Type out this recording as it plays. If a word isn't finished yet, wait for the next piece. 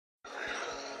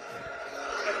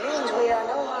are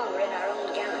no longer in our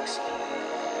own galaxy.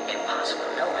 Impossible,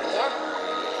 no one. Yeah?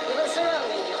 You will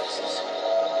surrounding universes.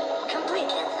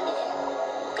 Completely unfamiliar.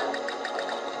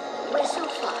 We're so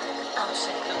far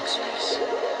outside of space.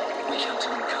 We can't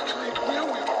even calculate where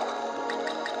we are.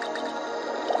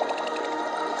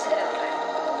 Sit down,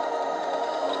 Claire.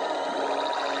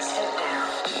 Sit down.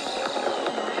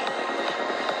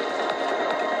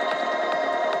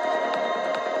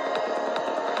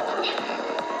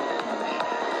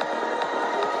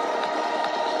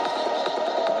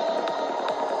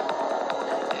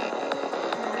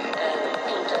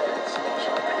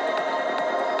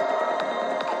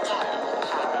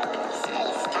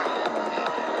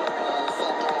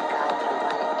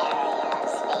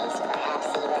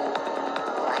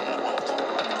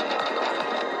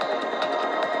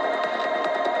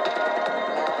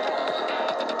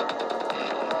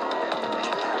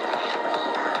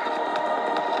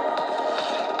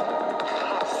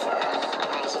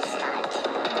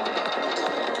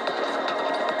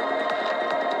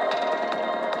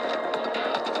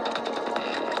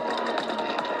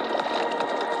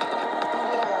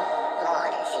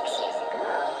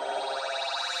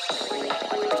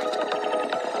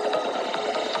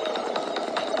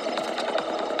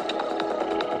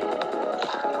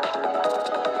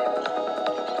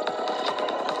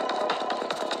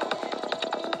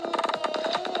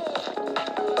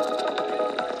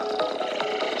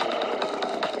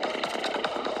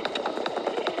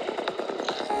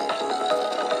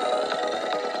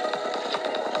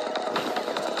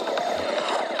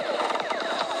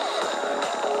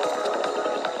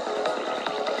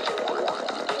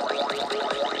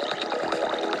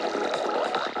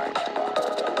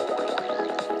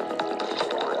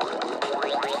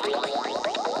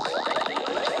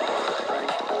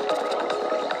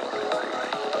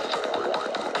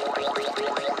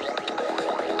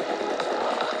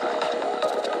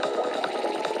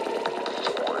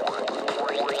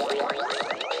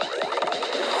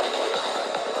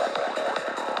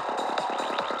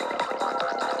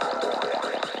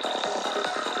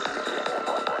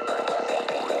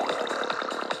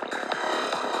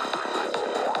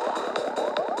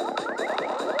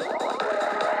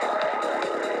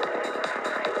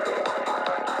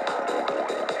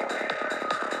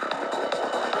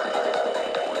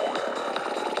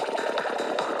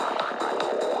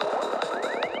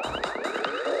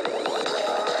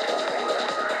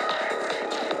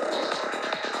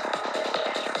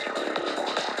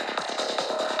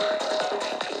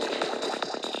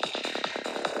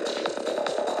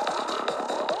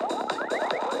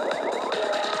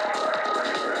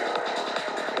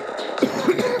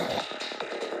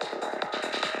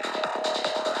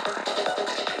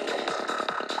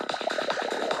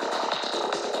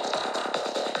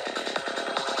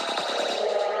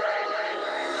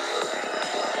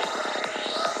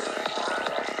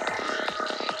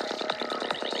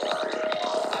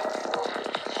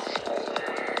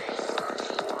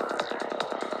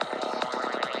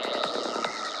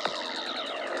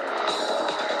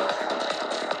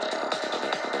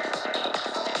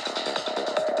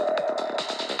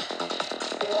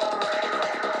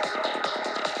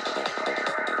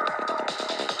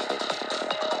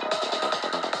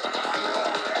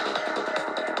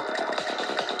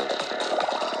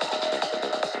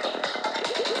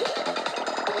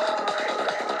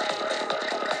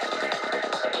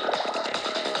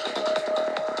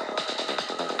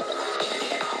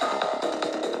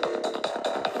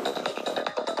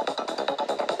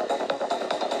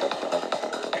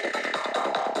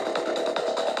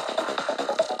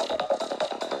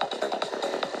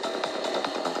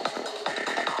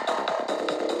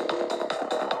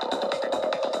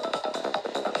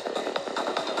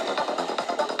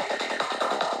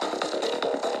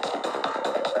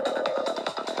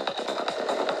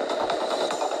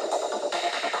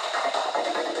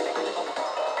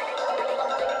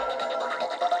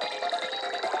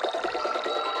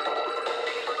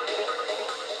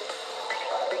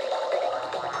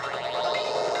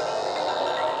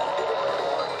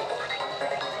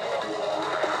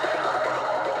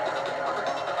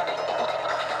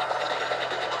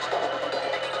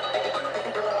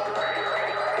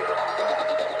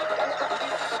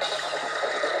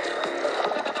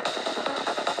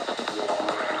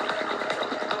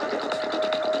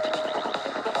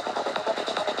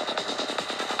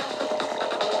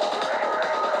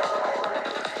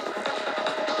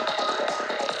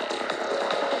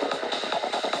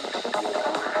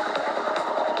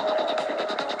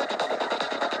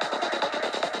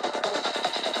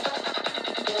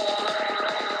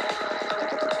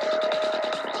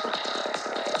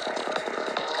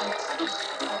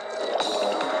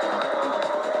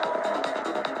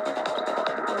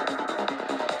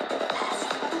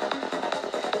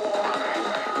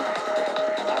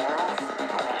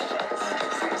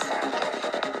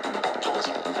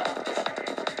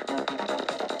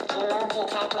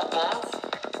 anti-attachment bands?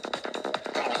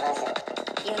 Hey, listen.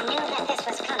 You knew that this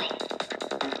was coming.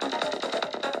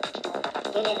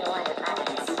 You didn't want to part of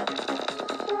this.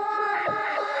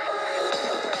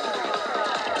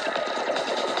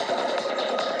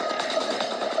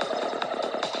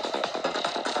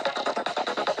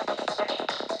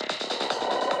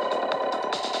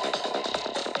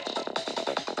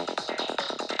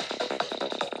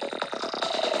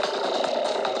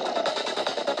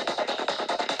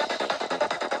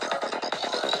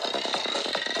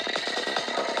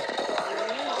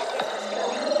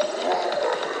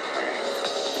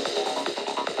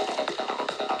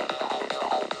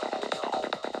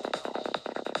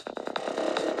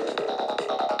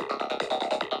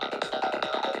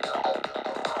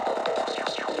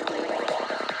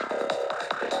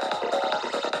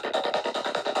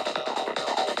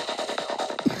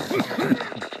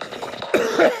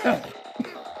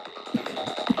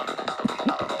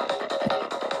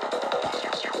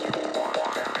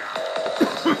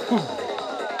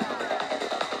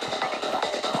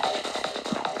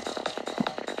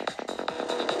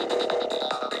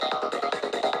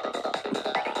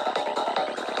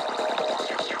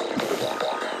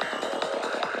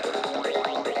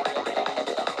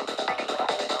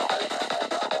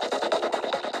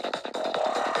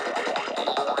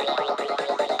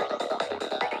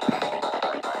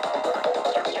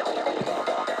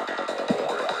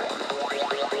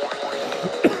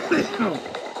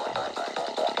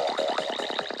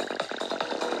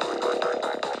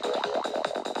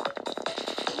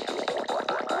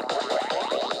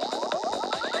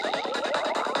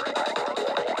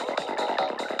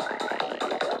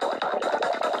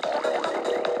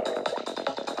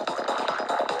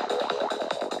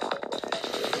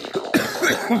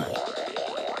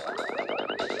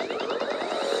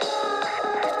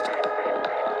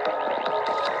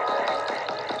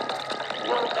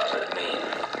 What does it mean?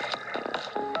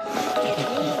 It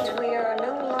means we are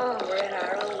no longer in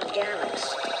our own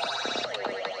galaxy.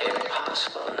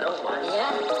 Impossible. No one.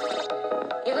 Yeah?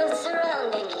 Even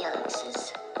surrounding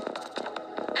galaxies.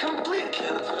 Completely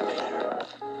unfamiliar.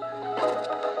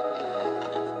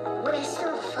 We're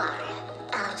so far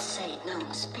outside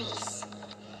known space.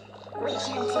 We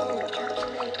can't even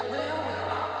calculate where we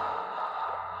are.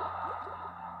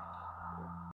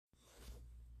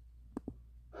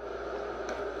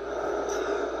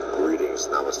 Greetings,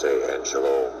 namaste, and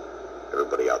shalom,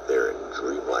 everybody out there in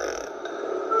dreamland.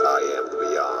 I am the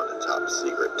Beyond Top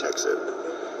Secret Texan.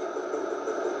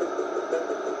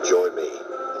 Join me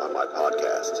on my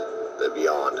podcast, the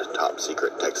Beyond Top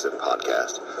Secret Texan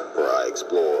podcast, where I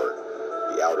explore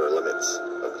the outer limits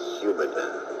of human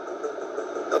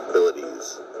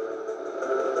abilities,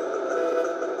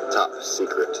 top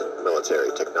secret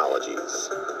military technologies,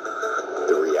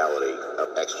 the reality of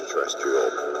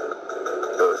extraterrestrial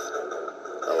Earth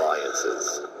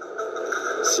alliances,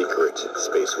 secret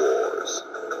space wars,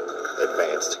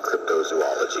 advanced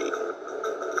cryptozoology,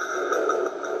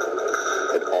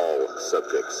 and all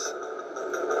subjects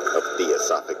of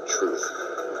theosophic truth,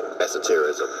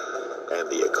 esotericism, and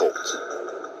the occult.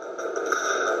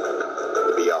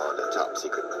 The Beyond Top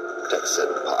Secret Texan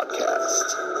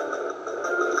podcast.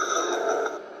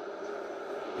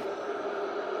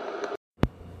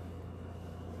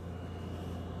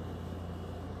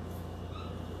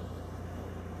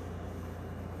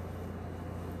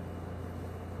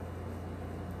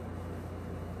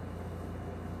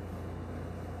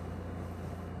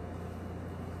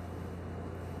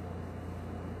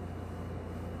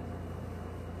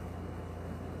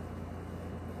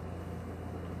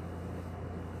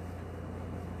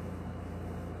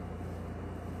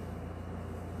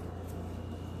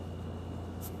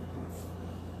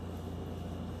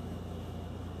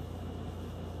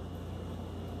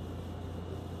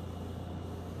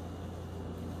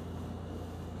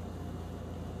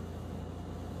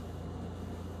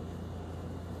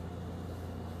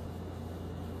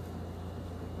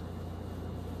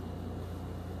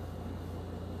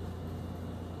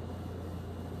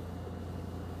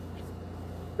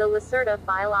 The Lacerta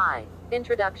File I.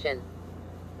 Introduction.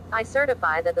 I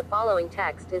certify that the following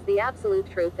text is the absolute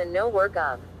truth and no work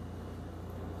of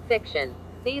fiction.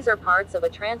 These are parts of a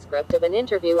transcript of an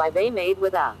interview I made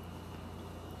with a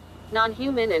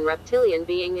non-human and reptilian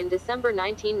being in December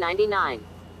 1999.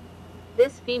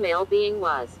 This female being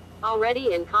was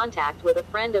already in contact with a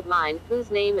friend of mine whose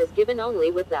name is given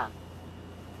only with the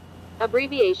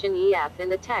abbreviation EF in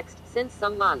the text since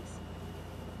some months.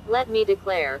 Let me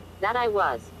declare that I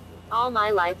was all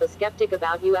my life a skeptic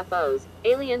about UFOs,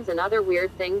 aliens and other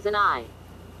weird things, and I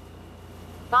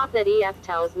thought that EF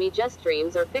tells me just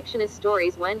dreams or fictionist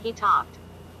stories when he talked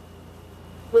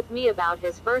with me about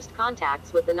his first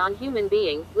contacts with the non-human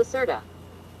being, Lacerta.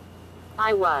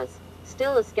 I was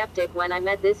still a skeptic when I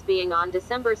met this being on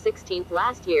December 16th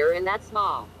last year in that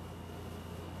small,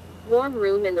 warm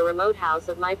room in the remote house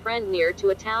of my friend near to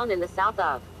a town in the south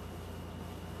of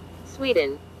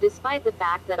Sweden, despite the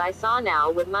fact that I saw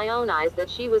now with my own eyes that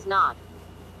she was not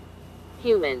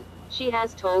human. She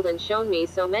has told and shown me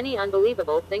so many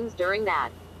unbelievable things during that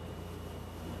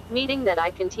meeting that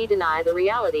I can't deny the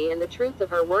reality and the truth of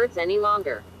her words any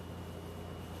longer.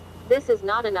 This is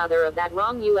not another of that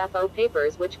wrong UFO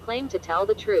papers which claim to tell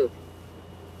the truth,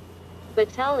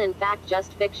 but tell in fact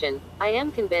just fiction. I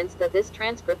am convinced that this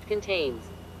transcript contains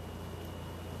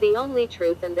the only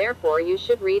truth, and therefore you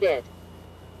should read it.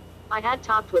 I had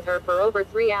talked with her for over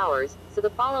 3 hours, so the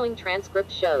following transcript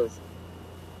shows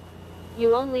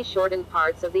you only shortened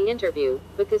parts of the interview,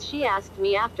 because she asked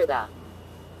me after the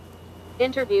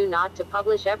interview not to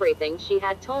publish everything she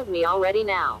had told me already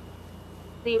now.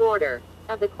 The order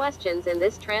of the questions in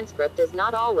this transcript is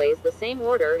not always the same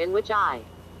order in which I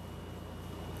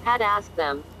had asked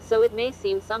them, so it may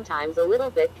seem sometimes a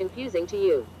little bit confusing to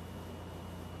you.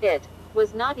 It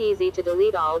was not easy to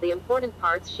delete all the important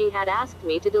parts she had asked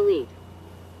me to delete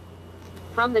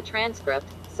from the transcript,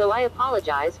 so I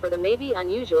apologize for the maybe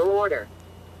unusual order.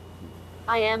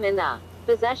 I am in the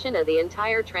possession of the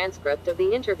entire transcript of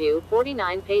the interview,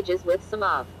 49 pages, with some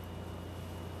of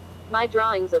my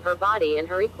drawings of her body and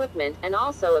her equipment, and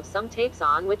also of some tapes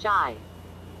on which I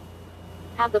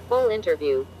have the full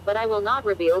interview, but I will not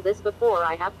reveal this before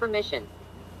I have permission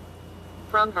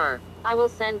from her. I will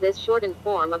send this shortened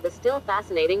form of the still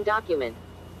fascinating document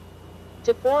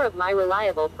to 4 of my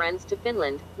reliable friends to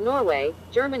Finland, Norway,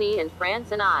 Germany and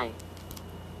France, and I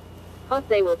hope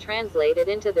they will translate it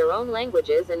into their own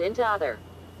languages and into other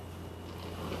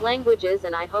languages,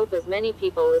 and I hope as many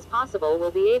people as possible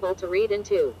will be able to read and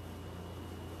to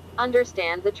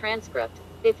understand the transcript.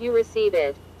 If you receive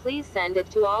it, please send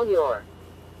it to all your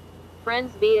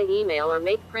friends via email or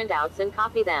make printouts and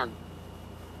copy them.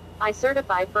 I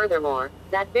certify furthermore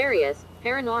that various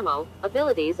paranormal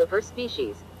abilities of her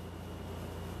species,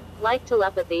 like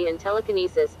telepathy and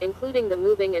telekinesis, including the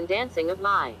moving and dancing of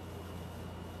my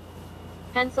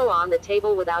pencil on the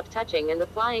table without touching, and the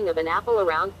flying of an apple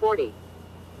around 40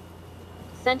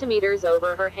 centimeters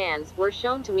over her hands, were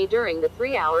shown to me during the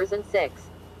 3 hours and 6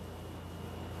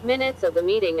 minutes of the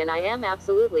meeting, and I am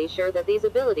absolutely sure that these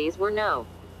abilities were no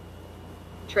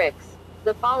tricks.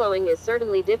 The following is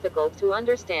certainly difficult to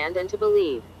understand and to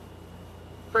believe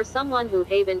for someone who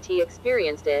haven't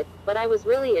experienced it, but I was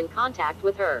really in contact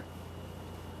with her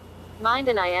mind,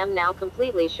 and I am now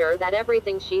completely sure that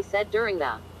everything she said during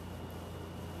the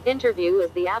interview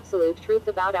is the absolute truth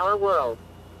about our world.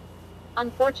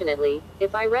 Unfortunately,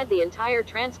 if I read the entire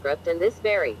transcript in this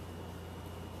very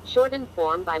shortened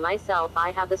form by myself,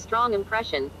 I have the strong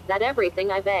impression that everything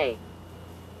I've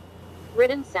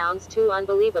written sounds too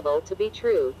unbelievable to be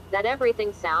true, that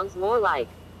everything sounds more like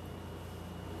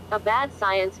a bad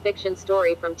science fiction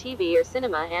story from TV or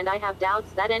cinema, and I have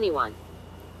doubts that anyone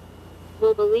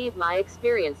will believe my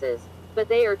experiences. But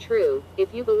they are true,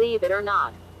 if you believe it or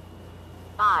not.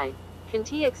 I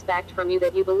can't expect from you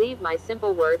that you believe my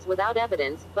simple words without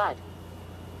evidence, but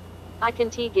I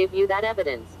can't give you that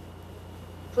evidence.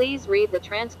 Please read the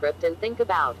transcript and think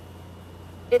about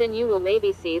it, and you will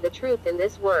maybe see the truth in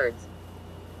these words.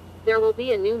 There will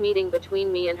be a new meeting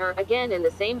between me and her, again in the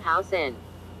same house in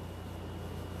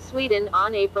Sweden,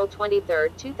 on April 23,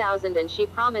 2000, and she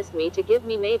promised me to give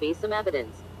me maybe some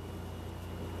evidence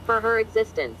for her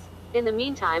existence. In the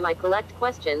meantime, I collect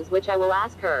questions which I will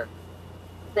ask her.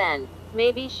 Then,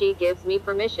 maybe she gives me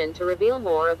permission to reveal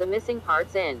more of the missing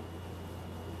parts in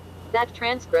that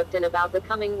transcript and about the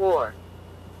coming war.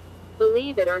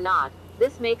 Believe it or not,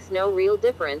 this makes no real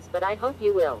difference, but I hope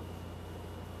you will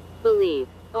believe.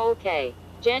 Okay.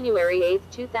 January 8,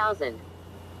 2000.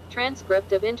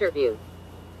 Transcript of interview.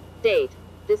 Date: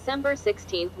 December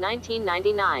 16,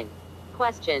 1999.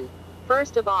 Question: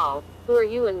 first of all, who are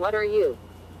you and what are you?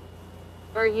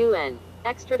 Are you an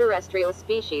extraterrestrial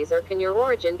species, or can your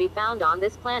origin be found on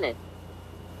this planet?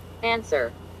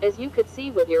 Answer: as you could see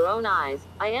with your own eyes,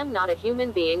 I am not a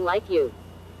human being like you.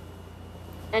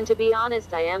 And to be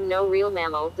honest, I am no real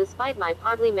mammal, despite my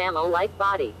partly mammal-like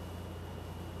body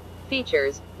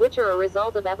features, which are a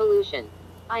result of evolution.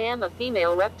 I am a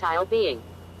female reptile being,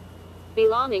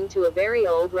 belonging to a very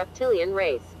old reptilian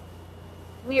race.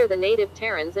 We are the native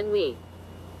Terrans, and we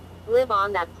live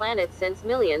on that planet since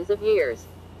millions of years.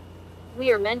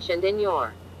 We are mentioned in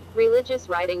your religious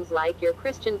writings like your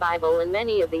Christian Bible, and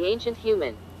many of the ancient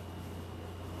human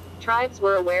tribes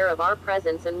were aware of our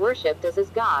presence and worshipped us as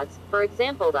gods. For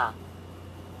example, the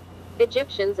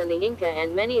Egyptians and the Inca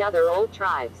and many other old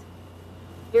tribes.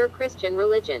 Your Christian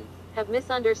religion have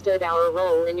misunderstood our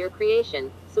role in your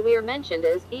creation, so we are mentioned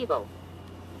as evil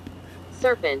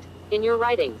serpent in your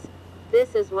writings.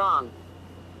 This is wrong.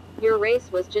 Your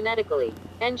race was genetically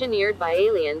engineered by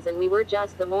aliens, and we were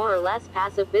just the more or less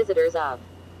passive visitors of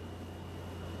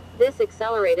this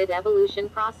accelerated evolution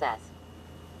process.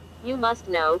 You must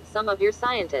know, some of your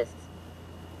scientists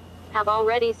have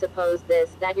already supposed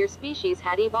this, that your species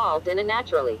had evolved in a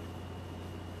naturally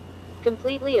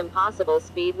completely impossible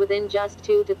speed within just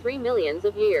 2 to 3 millions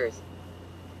of years.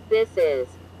 This is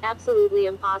absolutely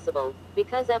impossible,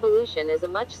 because evolution is a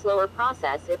much slower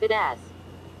process if it is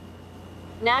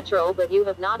natural, but you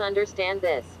have not understand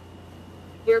this.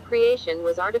 Your creation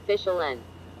was artificial and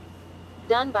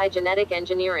done by genetic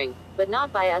engineering, but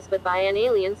not by us but by an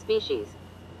alien species.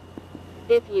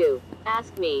 If you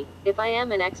ask me if I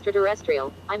am an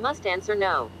extraterrestrial, I must answer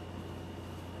no.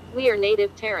 We are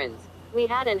native Terrans. We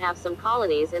had and have some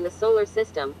colonies in the solar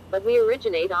system, but we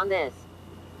originate on this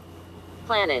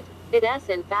planet. It is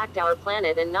in fact our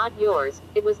planet and not yours.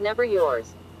 It was never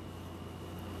yours.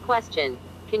 Question.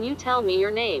 Can you tell me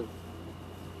your name?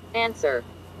 Answer.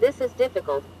 This is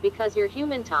difficult, because your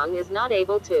human tongue is not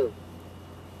able to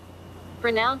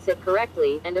pronounce it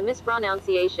correctly, and a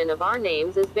mispronunciation of our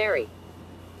names is very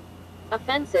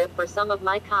offensive for some of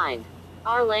my kind.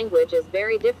 Our language is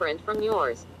very different from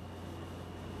yours.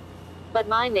 But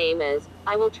my name is,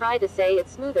 I will try to say it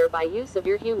smoother by use of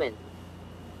your human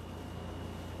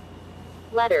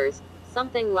letters,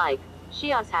 something like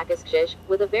Shiashakaskish,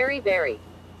 with a very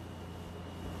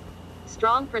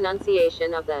strong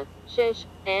pronunciation of the shish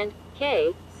and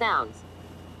k sounds.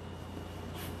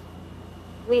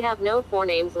 We have no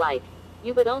forenames like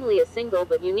you, but only a single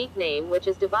but unique name which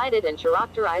is divided and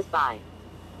characterized by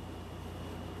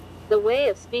the way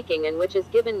of speaking, and which is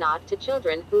given not to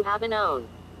children who have an own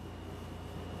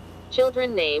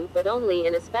children name, but only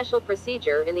in a special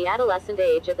procedure in the adolescent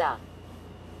age at the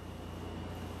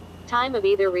time of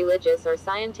either religious or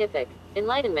scientific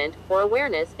enlightenment or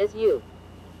awareness, as you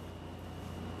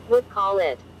would call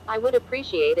it. I would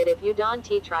appreciate it if you don't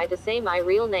try to say my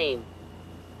real name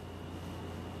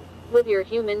with your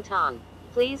human tongue.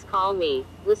 Please call me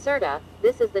Lacerta.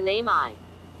 This is the name I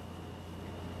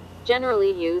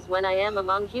generally use when I am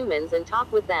among humans and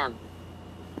talk with them.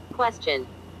 Question.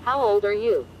 How old are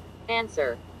you?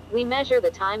 Answer. We measure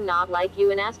the time not like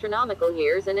you in astronomical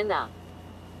years and in the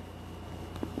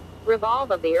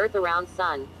revolve of the earth around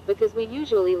sun, because we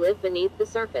usually live beneath the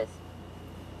surface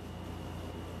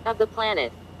of the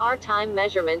planet. Our time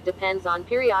measurement depends on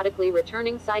periodically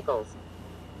returning cycles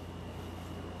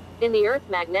in the Earth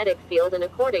magnetic field, and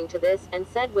according to this, and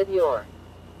said with your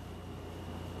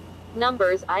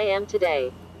numbers, I am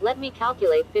today, let me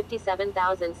calculate,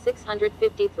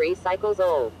 57,653 cycles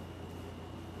old.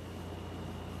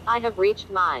 I have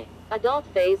reached my adult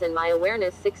phase and my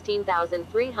awareness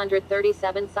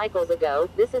 16,337 cycles ago.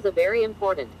 This is a very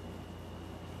important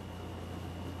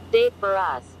date for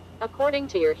us. According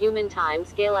to your human time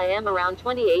scale, I am around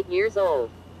 28 years old.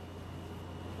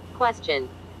 Question.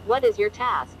 What is your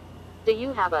task? Do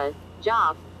you have a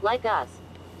job, like us?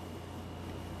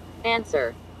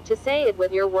 Answer. To say it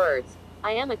with your words,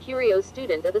 I am a curious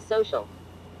student of the social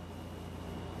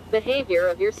behavior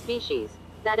of your species.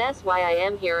 That is why I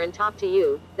am here and talk to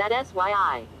you. That is why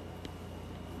I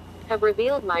have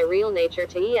revealed my real nature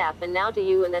to EF and now to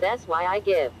you, and that is why I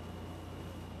give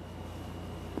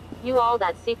you all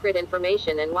that secret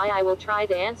information, and why I will try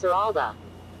to answer all the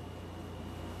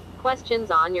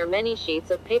questions on your many sheets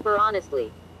of paper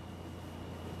honestly.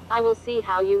 I will see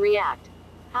how you react,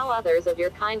 how others of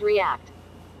your kind react.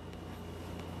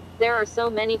 There are so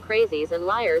many crazies and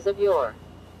liars of your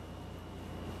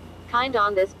kind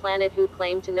on this planet who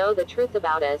claim to know the truth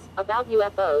about us, about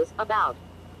UFOs, about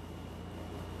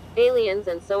aliens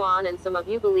and so on, and some of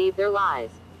you believe their lies.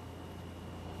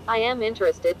 I am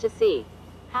interested to see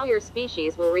how your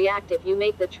species will react if you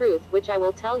make the truth, which I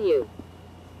will tell you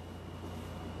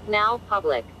now,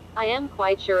 public. I am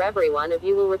quite sure every one of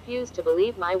you will refuse to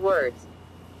believe my words.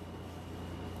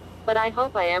 But I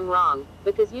hope I am wrong,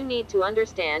 because you need to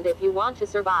understand if you want to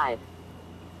survive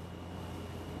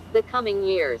the coming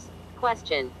years.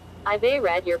 Question. I've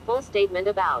read your full statement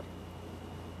about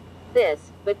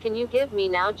this, but can you give me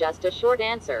now just a short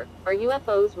answer? Are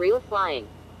UFOs real flying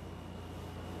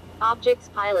objects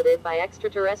piloted by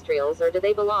extraterrestrials, or do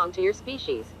they belong to your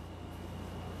species?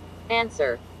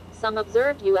 Answer. Some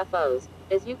observed UFOs,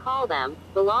 as you call them,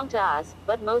 belong to us,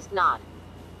 but most not.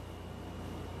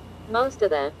 Most of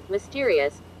the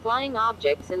mysterious flying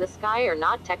objects in the sky are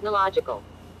not technological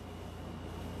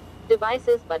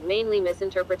devices but mainly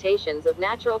misinterpretations of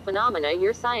natural phenomena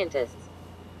your scientists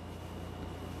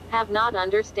have not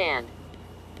understand.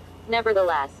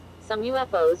 Nevertheless, some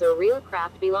UFOs are real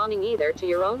craft belonging either to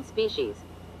your own species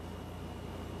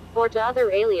or to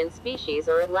other alien species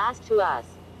or at last to us.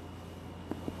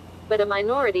 But a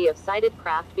minority of sighted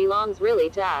craft belongs really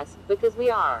to us, because we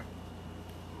are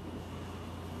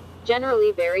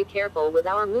generally very careful with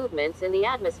our movements in the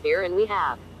atmosphere and we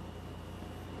have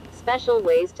special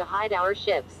ways to hide our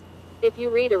ships. If you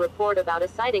read a report about a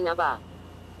sighting of a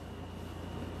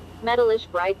metallish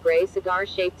bright gray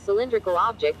cigar-shaped cylindrical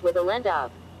object with a length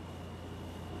of,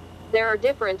 there are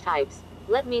different types,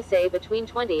 let me say between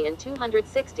 20 and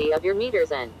 260 of your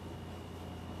meters, and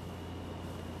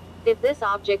if this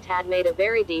object had made a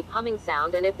very deep humming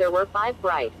sound and if there were 5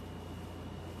 bright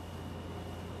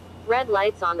red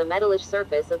lights on the metallish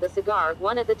surface of the cigar,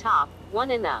 1 at the top,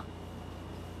 1 in the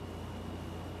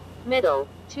middle,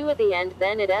 2 at the end,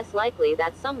 then it is likely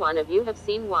that someone of you have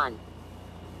seen one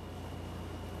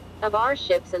of our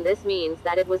ships, and this means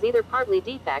that it was either partly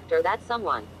defect or that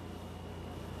someone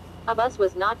of us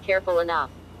was not careful enough.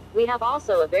 We have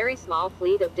also a very small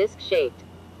fleet of disc-shaped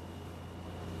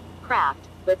craft,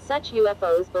 but such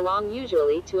UFOs belong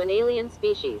usually to an alien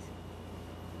species.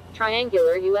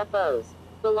 Triangular UFOs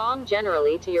belong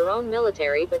generally to your own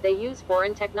military, but they use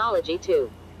foreign technology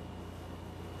to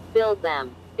build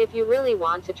them. If you really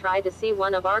want to try to see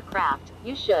one of our craft,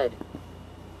 you should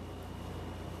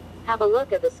have a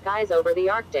look at the skies over the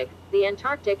Arctic, the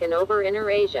Antarctic, and over Inner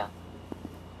Asia.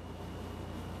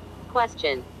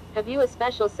 Question: have you a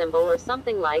special symbol or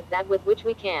something like that with which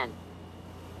we can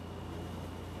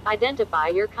identify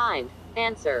your kind?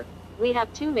 Answer: we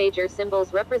have 2 major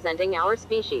symbols representing our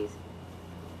species.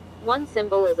 One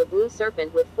symbol is a blue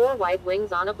serpent with 4 white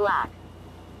wings on a black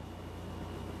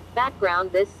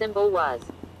background. This symbol was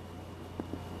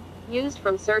used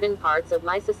from certain parts of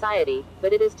my society,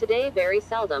 but it is today very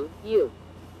seldom. You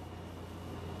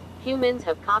humans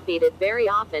have copied it very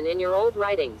often in your old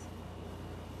writings.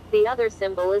 The other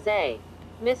symbol is a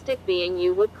mystic being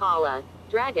you would call a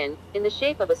dragon, in the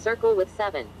shape of a circle with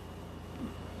 7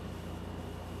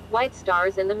 white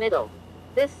stars in the middle.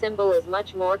 This symbol is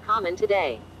much more common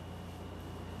today.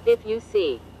 If you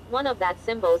see one of that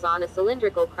symbols on a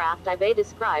cylindrical craft I've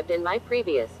described in my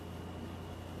previous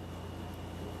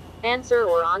answer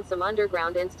or on some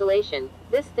underground installation,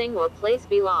 this thing or place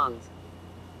belongs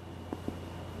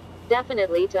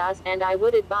definitely to us, and I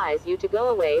would advise you to go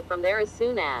away from there as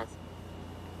soon as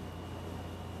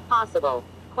possible.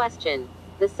 Question: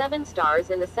 the 7 stars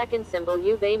in the second symbol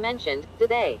you've mentioned, do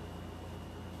they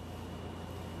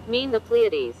mean the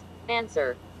Pleiades?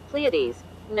 Answer: Pleiades?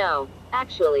 No.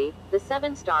 Actually, the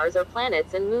 7 stars are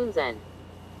planets and moons, and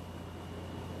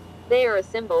they are a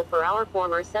symbol for our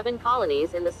former 7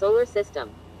 colonies in the solar system.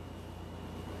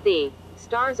 The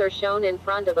stars are shown in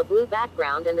front of a blue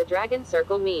background, and the dragon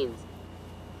circle means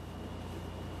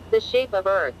the shape of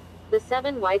Earth. The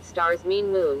 7 white stars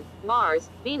mean Moon, Mars,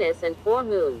 Venus, and 4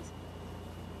 moons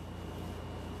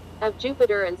of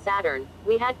Jupiter and Saturn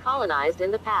we had colonized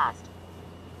in the past.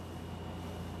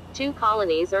 2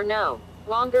 colonies are no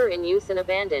longer in use and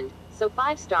abandoned, so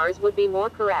 5 stars would be more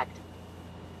correct.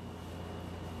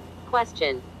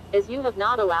 Question: as you have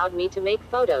not allowed me to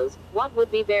make photos, what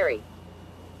would be very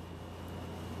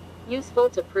useful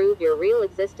to prove your real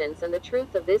existence and the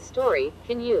truth of this story?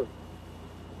 Can you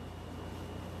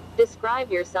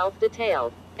describe yourself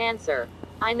detailed? Answer: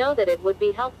 I know that it would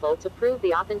be helpful to prove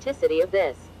the authenticity of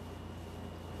this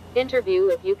interview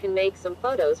if you can make some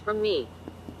photos from me.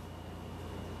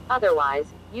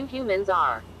 Otherwise, you humans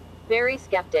are very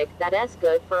skeptic that is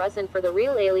good for us and for the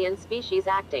real alien species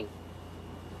acting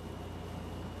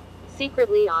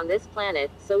secretly on this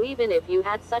planet, so even if you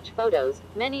had such photos,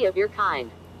 many of your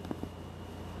kind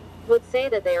would say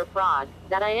that they are fraud,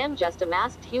 that I am just a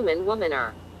masked human woman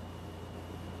or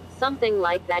something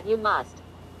like that. You must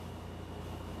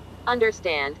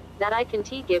understand that I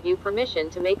can't give you permission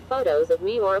to make photos of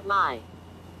me or of my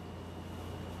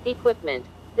equipment.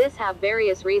 This have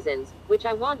various reasons, which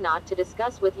I want not to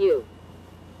discuss with you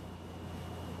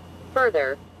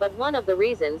further, but one of the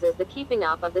reasons is the keeping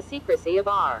up of the secrecy of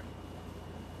our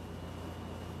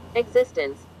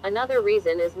existence. Another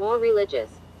reason is more religious.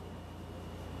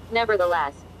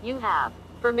 Nevertheless, you have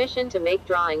permission to make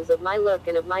drawings of my look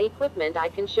and of my equipment. I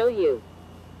can show you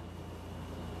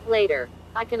later.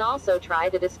 I can also try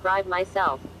to describe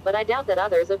myself, but I doubt that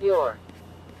others of your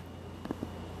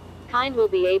kind will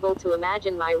be able to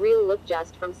imagine my real look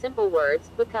just from simple words,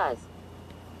 because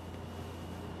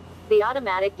the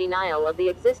automatic denial of the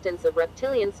existence of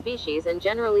reptilian species and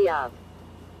generally of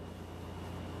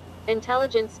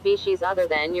Intelligent species other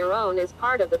than your own is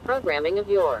part of the programming of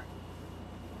your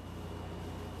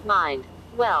mind.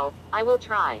 Well, I will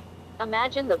try.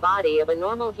 Imagine the body of a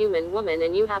normal human woman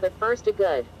and you have at first a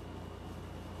good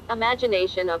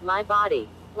imagination of my body.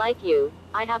 Like you,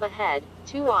 I have a head,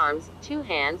 2 arms, 2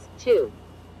 hands, 2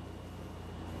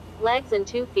 legs and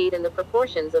 2 feet, and the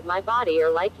proportions of my body are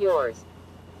like yours.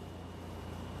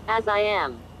 As I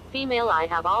am female, I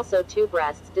have also 2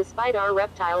 breasts. Despite our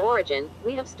reptile origin,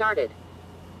 we have started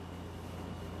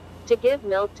to give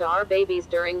milk to our babies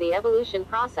during the evolution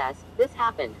process. This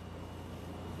happened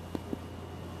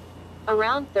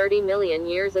around 30 million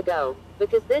years ago,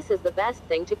 because this is the best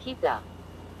thing to keep the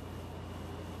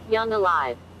young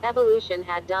alive. Evolution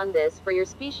had done this for your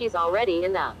species already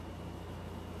in the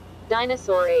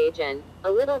dinosaur age, and,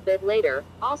 a little bit later,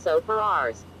 also for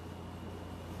ours.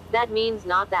 That means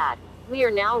not that we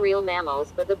are now real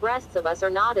mammals, but the breasts of us are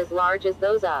not as large as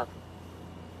those of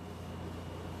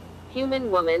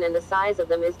human woman, and the size of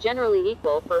them is generally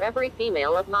equal for every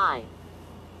female of my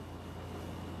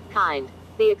kind.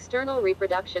 The external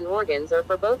reproduction organs are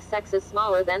for both sexes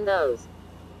smaller than those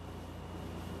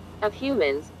of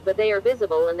humans, but they are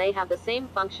visible and they have the same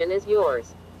function as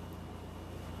yours.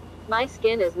 My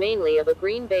skin is mainly of a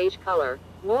green-beige color,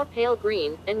 more pale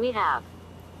green, and we have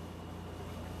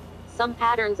some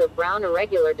patterns of brown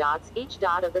irregular dots, each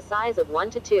dot of the size of 1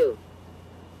 to 2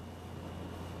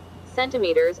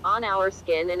 centimeters on our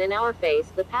skin, and in our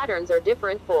face the patterns are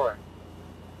different for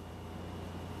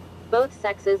both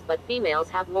sexes, but females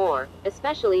have more,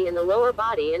 especially in the lower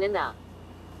body and in the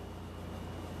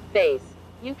face.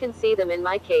 You can see them in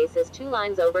my case as 2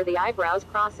 lines over the eyebrows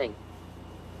crossing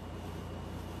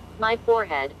my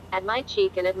forehead, at my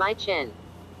cheek and at my chin.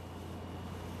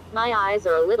 My eyes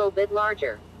are a little bit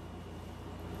larger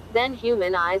than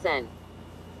human eyes and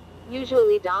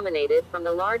usually dominated from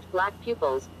the large black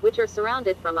pupils, which are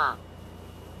surrounded from a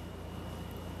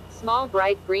small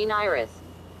bright green iris.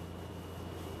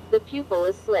 The pupil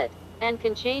is slit and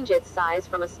can change its size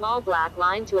from a small black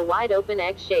line to a wide open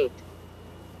egg-shaped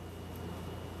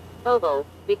oval,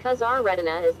 because our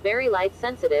retina is very light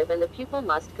sensitive and the pupil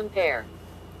must compare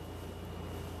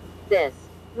this.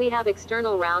 We have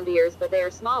external round ears, but they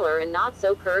are smaller and not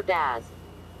so curved as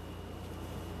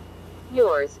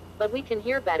yours, but we can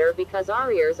hear better because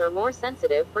our ears are more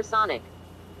sensitive for sonic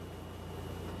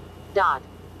dot.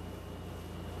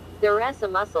 There is a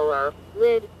muscle or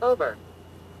lid over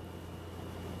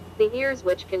the ears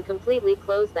which can completely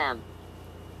close them.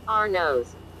 Our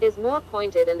nose is more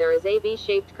pointed and there is a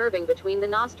V-shaped curving between the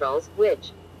nostrils,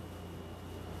 which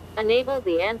enabled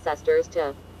the ancestors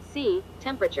to see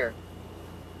temperature.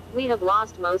 We have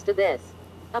lost most of this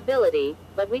ability,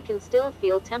 but we can still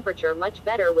feel temperature much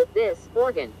better with this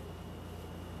organ.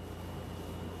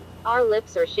 Our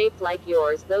lips are shaped like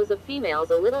yours, those of females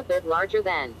a little bit larger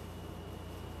than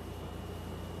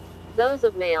those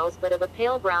of males, but of a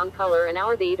pale brown color, and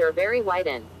our teeth are very white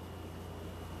and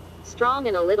strong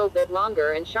and a little bit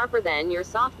longer and sharper than your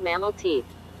soft mammal teeth.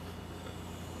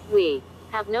 We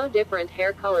have no different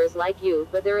hair colors like you,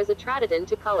 but there is a tradition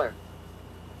to color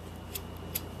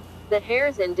the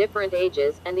hairs in different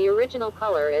ages, and the original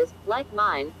color is, like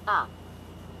mine, a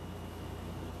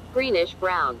greenish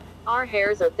brown. Our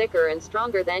hairs are thicker and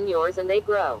stronger than yours, and they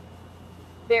grow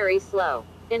very slow.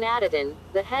 In addition,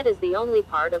 the head is the only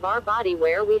part of our body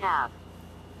where we have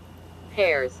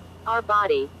hairs. Our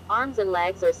body, arms and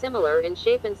legs are similar in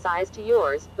shape and size to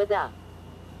yours, but the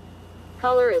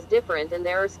color is different, and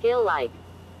there are scale-like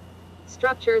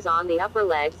structures on the upper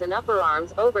legs and upper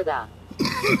arms over the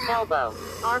elbow.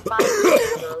 Our 5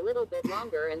 fingers are a little bit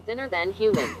longer and thinner than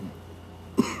human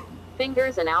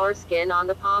fingers, and our skin on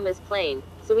the palm is plain,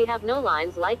 so we have no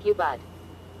lines like you, but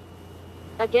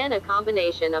again a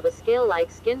combination of a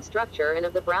scale-like skin structure and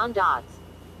of the brown dots.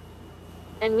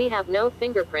 And we have no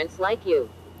fingerprints like you.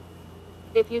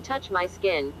 If you touch my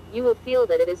skin, you will feel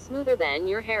that it is smoother than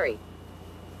your hairy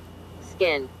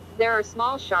skin. There are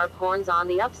small sharp horns on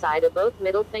the upside of both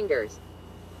middle fingers.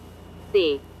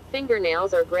 The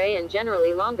fingernails are gray and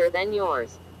generally longer than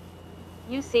yours.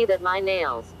 You see that my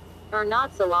nails are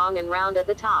not so long and round at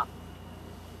the top.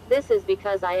 This is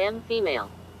because I am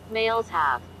female. Males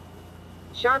have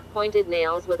sharp pointed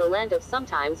nails with a length of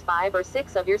sometimes 5 or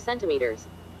 6 of your centimeters.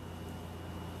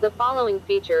 The following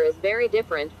feature is very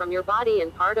different from your body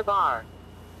and part of our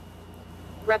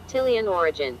reptilian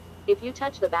origin. If you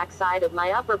touch the backside of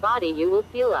my upper body, you will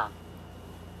feel a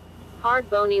hard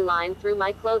bony line through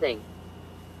my clothing.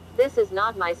 This is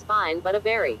not my spine, but a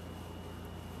very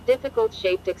difficult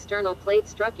shaped external plate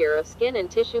structure of skin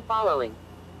and tissue following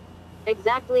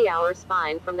exactly our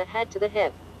spine from the head to the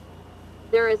hip.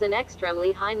 There is an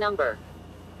extremely high number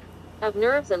of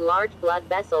nerves and large blood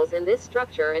vessels in this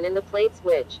structure and in the plates,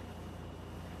 which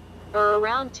are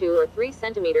around 2 or 3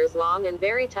 centimeters long and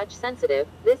very touch sensitive.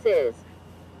 This is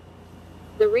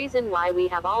the reason why we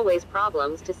have always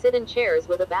problems to sit in chairs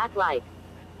with a back like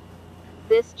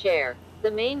this chair.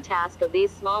 The main task of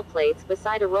these small plates,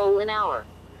 beside a role in our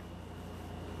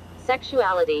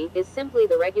sexuality, is simply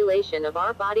the regulation of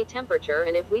our body temperature,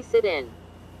 and if we sit in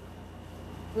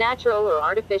natural or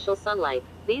artificial sunlight,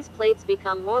 these plates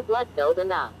become more blood-filled and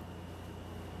the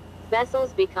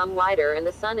vessels become wider, and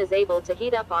the sun is able to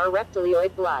heat up our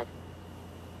reptilioid blood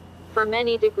for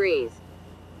many degrees.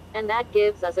 And that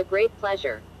gives us a great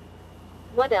pleasure.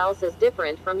 What else is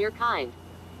different from your kind?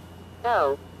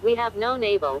 Oh, we have no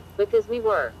navel, because we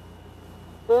were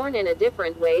born in a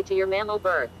different way to your mammal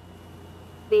birth.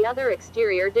 The other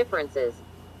exterior differences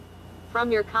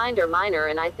from your kind are minor,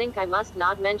 and I think I must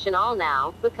not mention all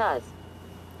now, because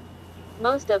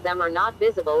most of them are not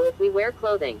visible if we wear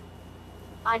clothing.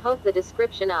 I hope the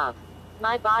description of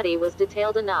my body was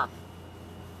detailed enough.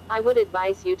 I would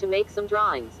advise you to make some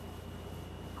drawings.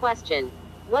 Question: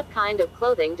 what kind of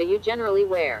clothing do you generally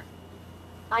wear?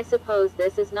 I suppose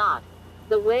this is not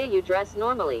the way you dress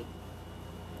normally.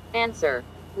 Answer: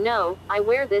 no, I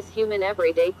wear this human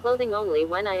everyday clothing only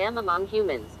when I am among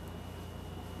humans.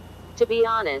 To be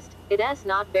honest, it is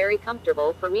not very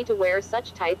comfortable for me to wear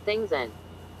such tight things, and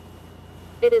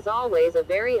it is always a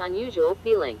very unusual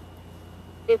feeling.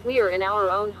 If we are in our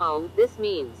own home, this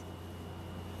means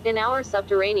in our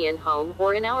subterranean home,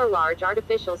 or in our large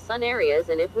artificial sun areas,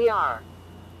 and if we are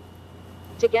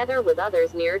together with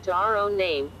others near to our own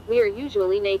name, we are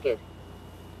usually naked.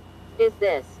 Is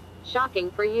this shocking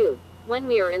for you? When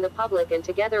we are in the public and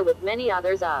together with many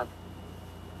others of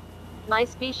my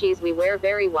species, we wear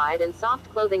very wide and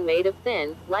soft clothing made of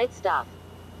thin, light stuff.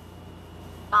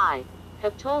 I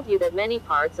have told you that many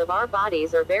parts of our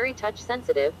bodies are very touch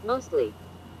sensitive, mostly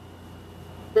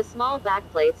the small back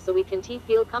plates, so we can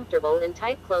feel comfortable in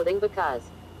tight clothing because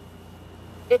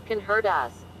it can hurt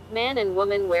us. Man and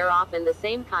woman wear often the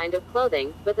same kind of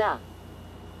clothing, but the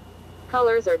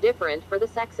colors are different for the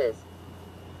sexes.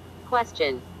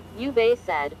 Question: they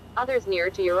said, others near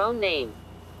to your own name.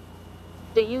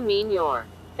 Do you mean your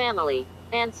family?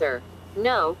 Answer: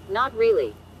 no, not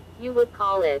really. You would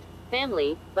call it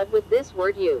family, but with this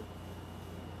word you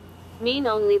mean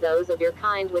only those of your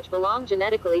kind which belong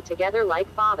genetically together,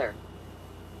 like father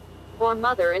or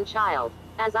mother and child.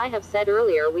 As I have said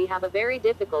earlier, we have a very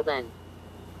difficult and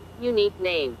unique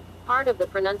name. Part of the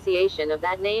pronunciation of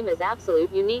that name is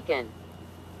absolute unique, and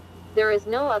there is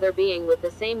no other being with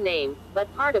the same name,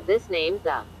 but part of this name,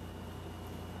 the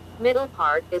middle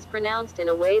part, is pronounced in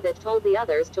a way that told the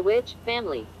others to which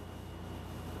family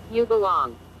you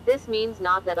belong. This means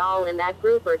not that all in that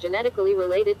group are genetically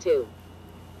related to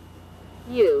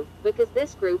you, because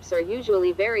these groups are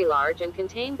usually very large and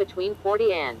contain between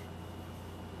 40 and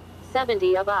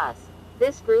 70 of us.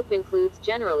 This group includes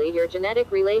generally your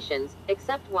genetic relations,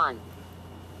 except one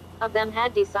of them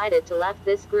had decided to left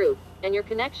this group, and your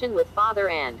connection with father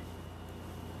and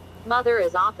mother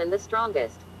is often the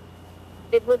strongest.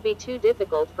 It would be too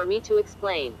difficult for me to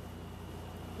explain.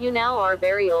 You now are a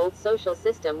very old social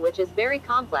system which is very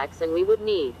complex, and we would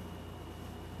need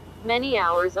many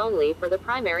hours only for the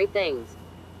primary things.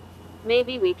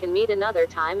 Maybe we can meet another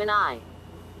time and I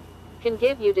can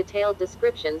give you detailed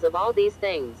descriptions of all these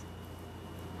things.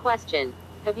 Question: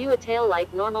 have you a tail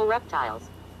like normal reptiles?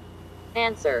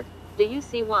 Answer: do you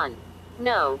see one?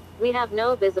 No, we have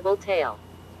no visible tail.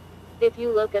 If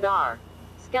you look at our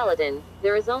skeleton,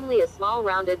 there is only a small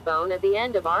rounded bone at the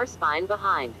end of our spine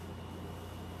behind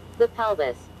the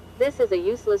pelvis. This is a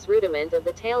useless rudiment of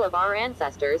the tail of our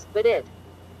ancestors, but it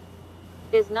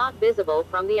is not visible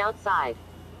from the outside.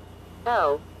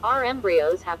 Oh, our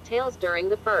embryos have tails during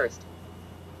the first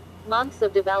months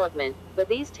of development, but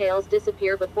these tails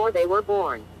disappear before they were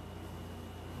born.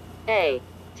 A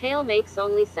tail makes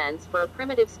only sense for a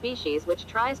primitive species which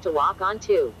tries to walk on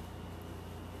 2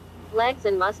 legs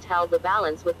and must hold the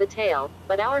balance with the tail,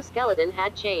 but our skeleton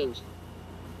had changed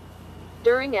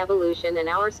during evolution, and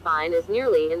our spine is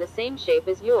nearly in the same shape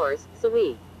as yours, so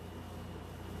we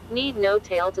need no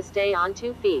tail to stay on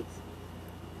 2 feet.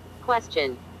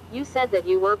 Question: you said that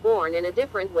you were born in a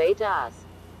different way to us.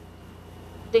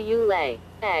 Do you lay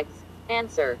eggs?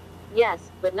 Answer: yes,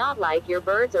 but not like your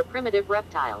birds or primitive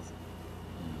reptiles.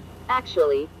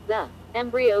 Actually, the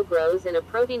embryo grows in a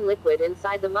protein liquid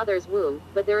inside the mother's womb,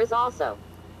 but there is also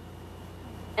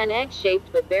an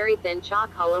egg-shaped but very thin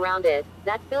chalk hull around it,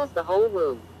 that fills the whole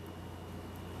womb.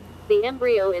 The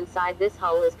embryo inside this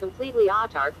hull is completely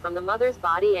autark from the mother's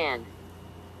body and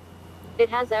It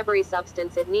has every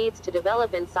substance it needs to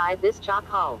develop inside this chalk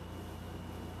hull.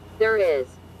 There is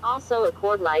also a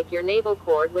cord like your navel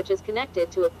cord which is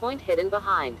connected to a point hidden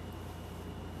behind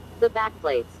the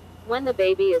backplates. When the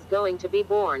baby is going to be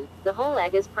born, the whole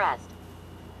egg is pressed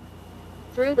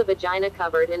through the vagina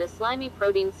covered in a slimy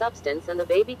protein substance and the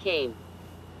baby came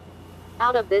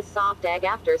out of this soft egg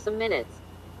after some minutes.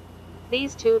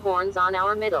 These two horns on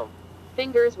our middle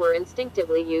fingers were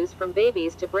instinctively used from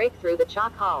babies to break through the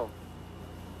chalk hull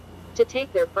to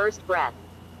take their first breath.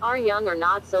 Our young are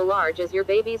not so large as your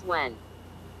babies when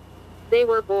they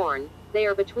were born. They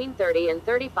are between 30 and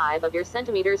 35 of your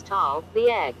centimeters tall. The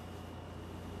egg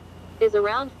is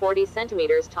around 40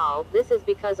 centimeters tall. This is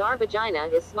because our vagina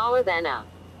is smaller than a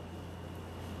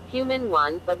human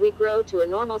one, but we grow to a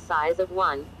normal size of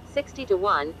 160 to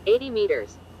 180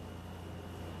 meters.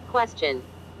 Question: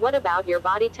 what about your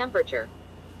body temperature?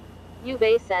 You've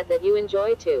said that you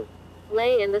enjoy to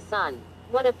lay in the sun.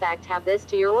 What effect have this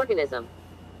to your organism?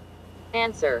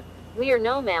 Answer: we are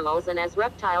no mammals, and as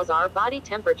reptiles our body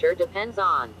temperature depends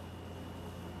on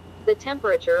the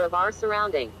temperature of our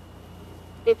surrounding.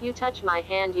 If you touch my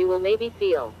hand you will maybe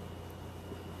feel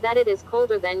that it is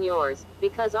colder than yours,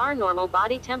 because our normal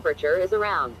body temperature is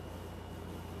around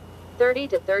 30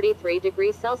 to 33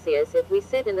 degrees Celsius. If we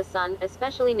sit in the sun,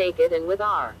 especially naked and with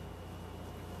our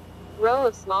row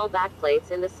of small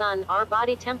backplates in the sun, our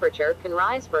body temperature can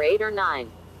rise for 8 or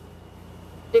 9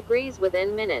 degrees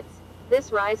within minutes.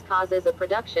 This rise causes a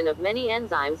production of many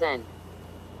enzymes and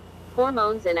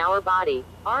hormones in our body.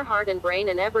 Our heart and brain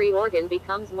and every organ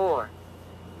becomes more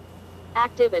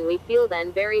active, and we feel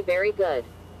then very, very good.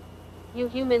 You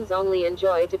humans only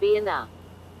enjoy to be in the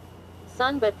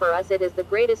sun, but for us it is the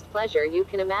greatest pleasure you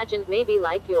can imagine, maybe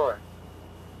like your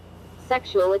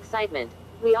sexual excitement.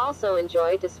 We also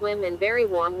enjoy to swim in very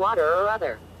warm water or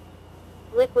other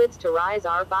liquids to rise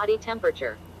our body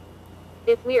temperature.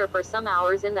 If we are for some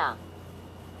hours in the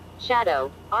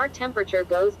shadow, our temperature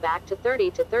goes back to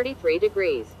 30 to 33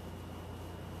 degrees.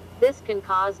 This can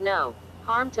cause no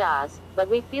harm to us, but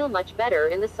we feel much better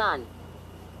in the sun.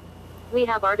 We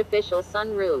have artificial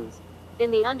sun rooms in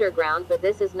the underground, but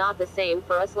this is not the same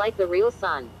for us like the real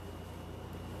sun.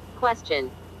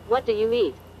 Question: what do you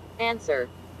eat? Answer: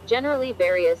 generally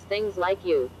various things like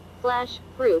flesh,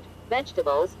 fruit,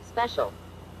 vegetables, special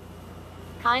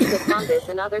kinds of fungus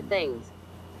and other things.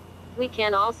 We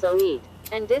can also eat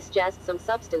and digest some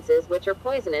substances which are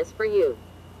poisonous for you.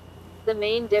 The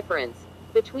main difference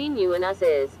between you and us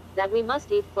is that we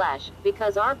must eat flesh,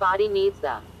 because our body needs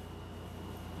the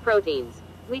proteins.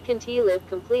 We can't live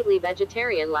completely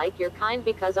vegetarian like your kind,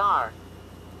 because our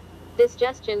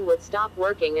digestion would stop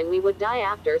working and we would die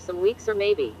after some weeks or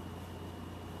maybe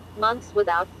months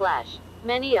without flesh.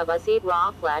 Many of us eat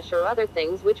raw flesh or other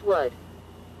things which would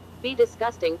be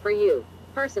disgusting for you.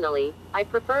 Personally, I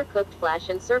prefer cooked flesh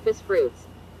and surface fruits,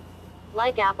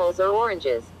 like apples or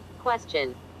oranges.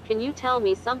 Question: can you tell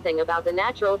me something about the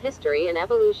natural history and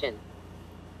evolution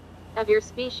of your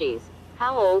species?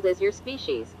 How old is your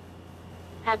species?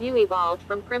 Have you evolved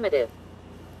from primitive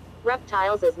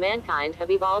reptiles as mankind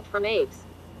have evolved from apes?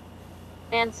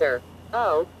 Answer: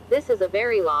 oh, this is a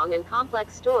very long and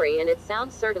complex story, and it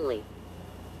sounds certainly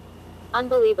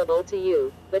unbelievable to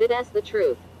you, but it is the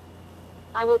truth.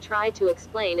 I will try to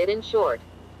explain it in short.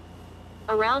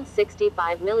 Around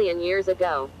 65 million years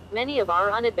ago, many of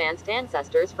our unadvanced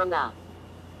ancestors from the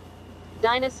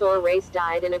dinosaur race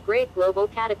died in a great global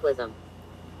cataclysm.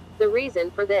 The reason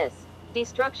for this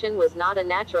destruction was not a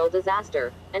natural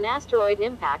disaster. An asteroid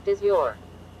impact is your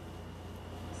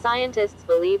scientists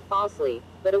believe falsely,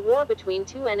 but a war between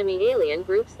two enemy alien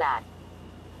groups that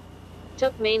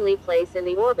took mainly place in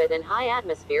the orbit and high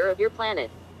atmosphere of your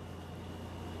planet.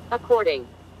 According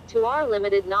to our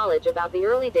limited knowledge about the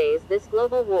early days, this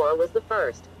global war was the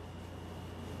first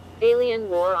alien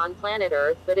war on planet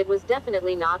Earth, but it was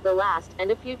definitely not the last,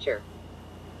 and a future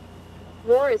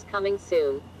war is coming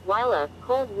soon, while a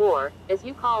Cold War, as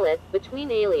you call it,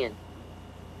 between alien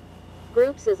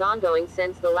groups is ongoing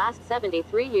since the last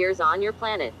 73 years on your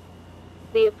planet.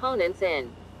 The opponents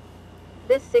in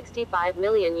this 65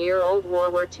 million year old war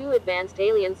were two advanced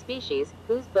alien species,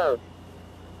 whose both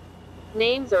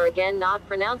names are again not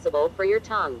pronounceable for your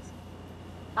tongues.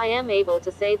 I am able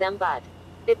to say them, but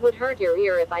it would hurt your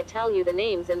ear if I tell you the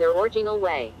names in their original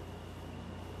way.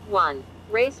 1.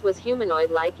 Race was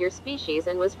humanoid like your species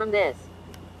and was from this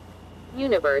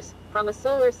universe, from a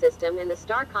solar system in the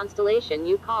star constellation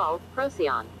you call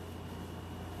Procyon.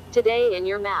 Today in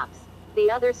your maps,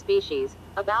 the other species,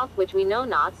 about which we know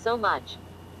not so much,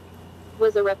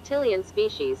 was a reptilian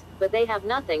species, but they have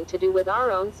nothing to do with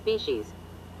our own species.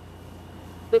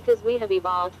 Because we have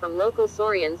evolved from local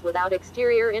saurians without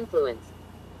exterior influence.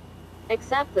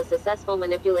 Except the successful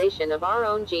manipulation of our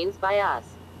own genes by us.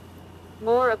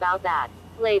 More about that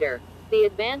later. The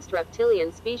advanced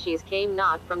reptilian species came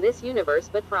not from this universe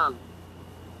but from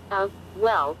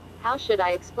well, how should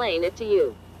I explain it to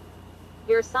you?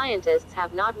 Your scientists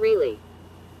have not really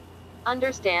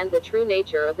understand the true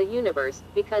nature of the universe,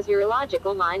 because your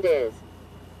illogical mind is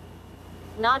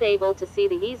not able to see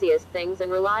the easiest things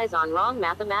and relies on wrong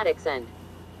mathematics and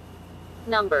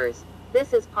numbers.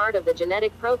 This is part of the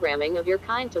genetic programming of your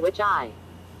kind, to which I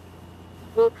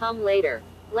will come later.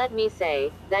 Let me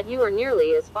say that you are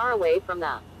nearly as far away from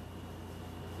the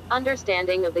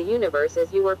understanding of the universe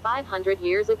as you were 500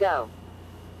 years ago.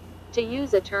 To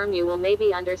use a term you will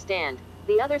maybe understand,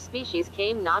 the other species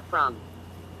came not from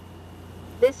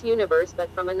this universe but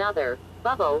from another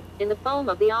bubble in the foam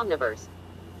of the omniverse.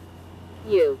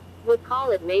 You would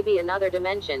call it maybe another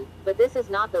dimension, but this is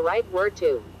not the right word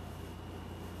to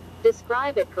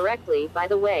describe it correctly. By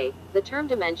the way, the term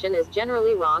dimension is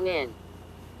generally wrong in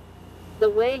the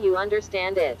way you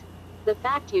understand it. The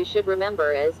fact you should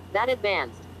remember is that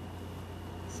advanced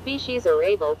species are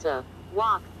able to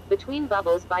walk between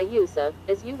bubbles by use of,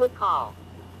 as you would call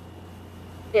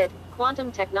it,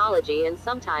 quantum technology, and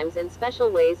sometimes in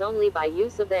special ways only by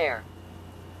use of their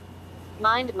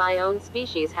mind. My own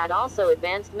species had also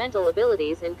advanced mental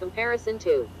abilities in comparison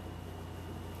to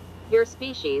your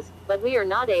species, but we are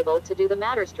not able to do the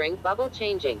matter string bubble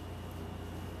changing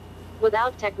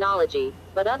without technology,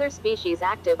 but other species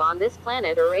active on this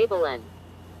planet are able, and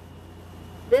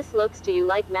this looks to you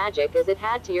like magic as it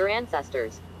had to your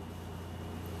ancestors.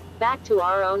 Back to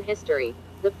our own history,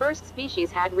 the first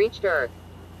species had reached Earth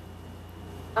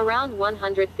around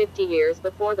 150 years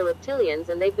before the reptilians,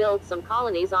 and they built some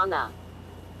colonies on the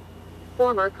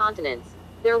former continents.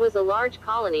 There was a large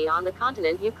colony on the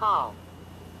continent you call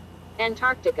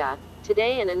Antarctica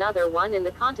today, and another one in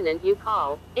the continent you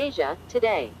call Asia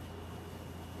today.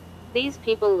 These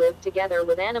people lived together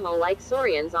with animal-like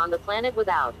saurians on the planet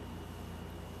without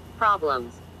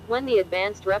problems. When the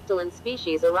advanced reptilian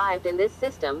species arrived in this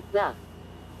system, the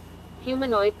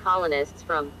humanoid colonists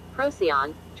from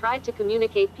Procyon tried to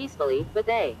communicate peacefully, but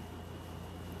they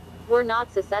were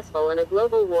not successful, and a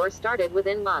global war started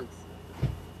within months.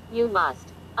 You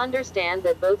must understand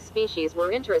that both species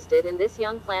were interested in this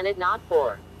young planet not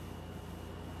for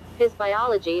his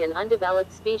biology and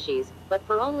undeveloped species, but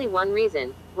for only one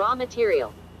reason: raw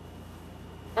material,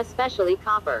 especially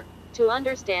copper. To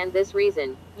understand this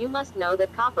reason, you must know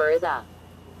that copper is a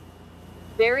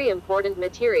very important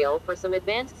material for some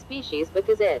advanced species,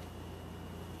 because it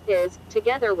is,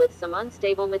 together with some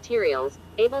unstable materials,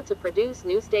 able to produce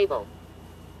new stable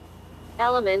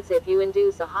elements if you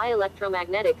induce a high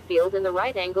electromagnetic field in the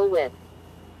right angle with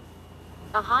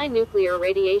a high nuclear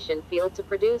radiation field to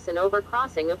produce an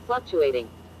overcrossing of fluctuating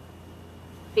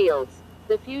fields.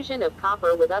 The fusion of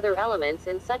copper with other elements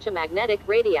in such a magnetic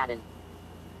radiation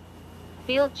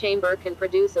field chamber can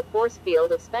produce a force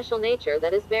field of special nature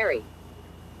that is very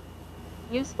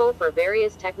useful for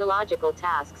various technological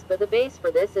tasks, but the base for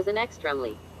this is an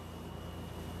extremely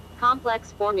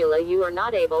complex formula you are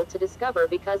not able to discover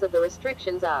because of the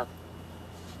restrictions of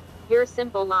your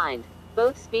simple mind.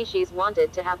 Both species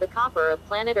wanted to have the copper of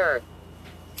planet Earth,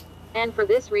 and for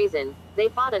this reason, they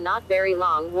fought a not very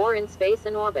long war in space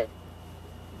and orbit.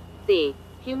 The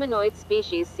humanoid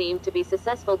species seemed to be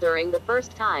successful during the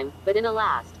first time, but in a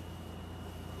last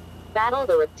battle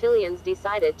the reptilians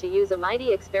decided to use a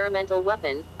mighty experimental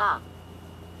weapon, a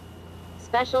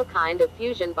special kind of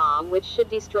fusion bomb which should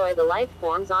destroy the life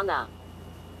forms on the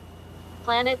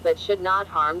planet but should not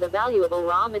harm the valuable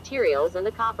raw materials and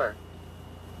the copper.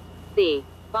 The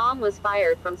bomb was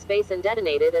fired from space and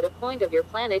detonated at a point of your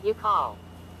planet you call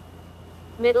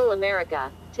Middle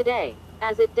America today.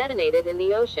 As it detonated in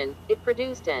the ocean, it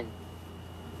produced an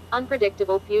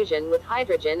unpredictable fusion with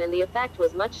hydrogen, and the effect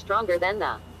was much stronger than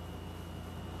the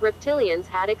reptilians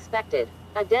had expected.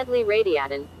 A deadly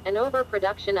radiation, an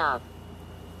overproduction of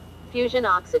fusion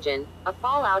oxygen, a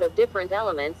fallout of different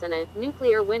elements, and a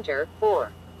nuclear winter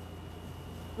for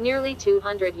nearly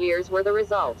 200 years were the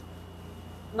result.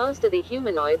 Most of the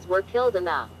humanoids were killed, and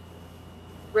the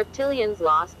reptilians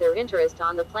lost their interest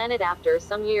on the planet after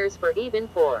some years for even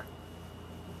for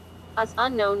us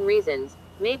unknown reasons,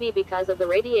 maybe because of the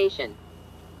radiation.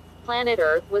 Planet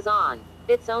Earth was on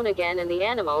its own again, and the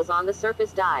animals on the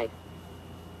surface died.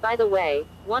 By the way,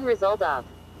 one result of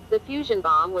the fusion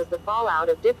bomb was the fallout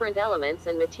of different elements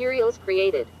and materials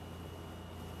created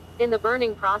in the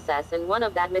burning process, and one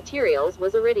of that materials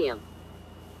was iridium.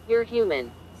 Your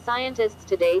human scientists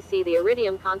today see the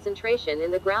iridium concentration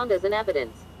in the ground as an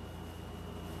evidence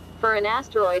for an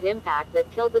asteroid impact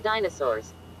that killed the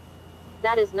dinosaurs.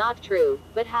 That is not true,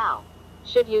 but how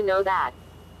should you know that?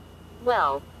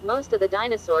 Well, most of the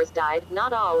dinosaurs died,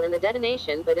 not all in the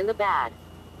detonation but in the bad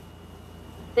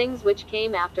things which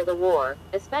came after the war,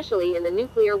 especially in the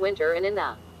nuclear winter and in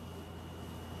the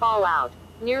fallout.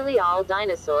 Nearly all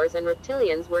dinosaurs and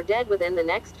reptilians were dead within the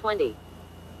next 20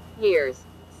 years.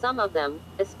 Some of them,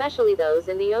 especially those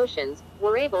in the oceans,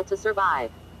 were able to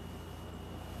survive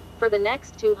for the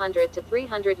next 200 to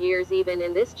 300 years even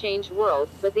in this changed world,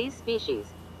 but these species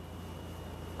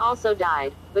also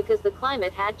died, because the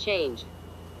climate had changed.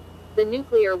 The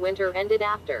nuclear winter ended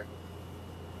after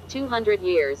 200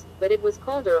 years, but it was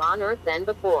colder on Earth than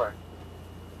before.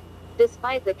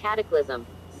 Despite the cataclysm,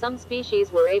 some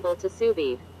species were able to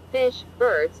survive. Fish,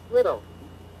 birds, little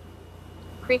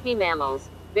creepy mammals,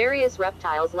 various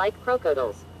reptiles like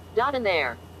crocodiles. And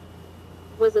there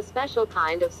was a special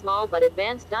kind of small but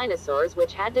advanced dinosaurs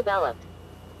which had developed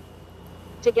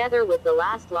together with the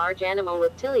last large animal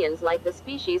reptilians like the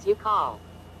species you call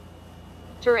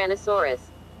Tyrannosaurus.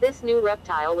 This new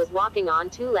reptile was walking on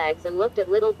two legs and looked a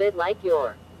little bit like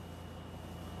your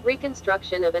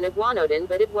reconstruction of an iguanodon,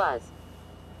 but it was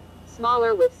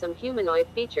smaller with some humanoid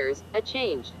features, a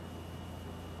changed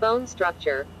bone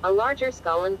structure, a larger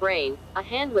skull and brain, a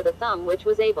hand with a thumb which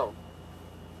was able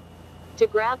to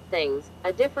grab things,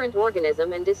 a different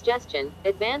organism and digestion,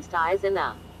 advanced eyes in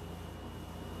the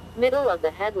middle of the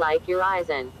head like your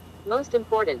eyes and, most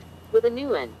important, with a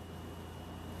new and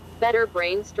better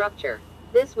brain structure.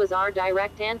 This was our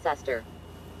direct ancestor.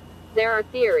 There are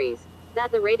theories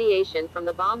that the radiation from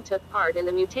the bomb took part in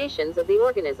the mutations of the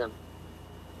organism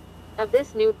of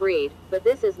this new breed, but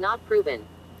this is not proven.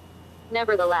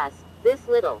 Nevertheless, this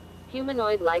little,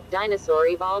 humanoid-like dinosaur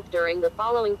evolved during the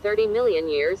following 30 million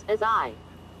years. As I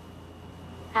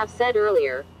have said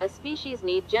earlier, a species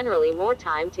need generally more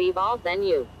time to evolve than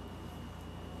you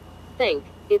think,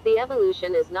 if the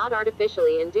evolution is not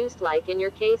artificially induced like in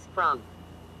your case from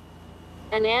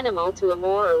an animal to a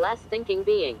more or less thinking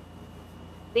being.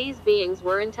 These beings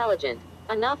were intelligent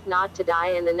enough not to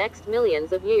die in the next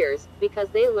millions of years, because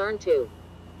they learned to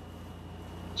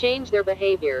change their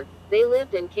behavior. They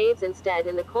lived in caves instead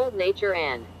in the cold nature,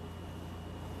 and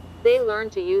they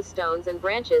learned to use stones and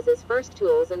branches as first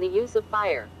tools and the use of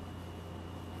fire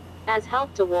as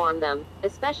help to warm them,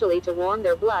 especially to warm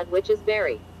their blood, which is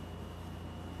very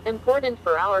important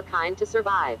for our kind to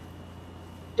survive.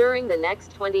 During the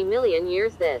next 20 million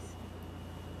years, this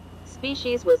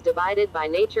species was divided by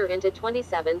nature into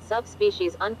 27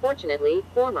 subspecies. Unfortunately,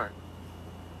 former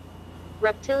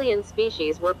reptilian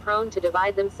species were prone to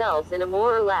divide themselves in a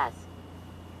more or less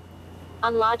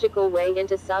unlogical way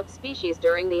into subspecies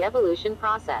during the evolution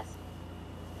process.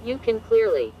 You can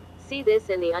clearly see this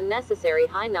in the unnecessary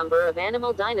high number of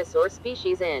animal dinosaur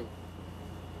species in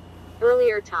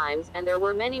earlier times, and there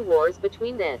were many wars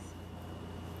between this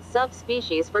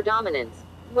subspecies for dominance.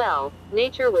 Well,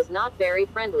 nature was not very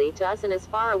friendly to us, and as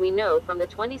far as we know from the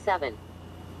 27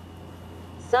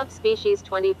 subspecies,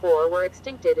 24 were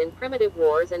extincted in primitive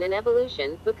wars and in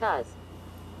evolution, because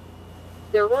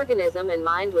their organism and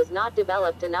mind was not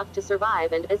developed enough to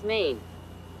survive, and, as main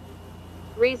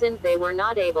reason, they were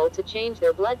not able to change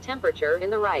their blood temperature in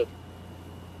the right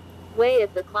way.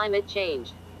 If the climate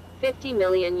changed 50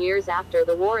 million years after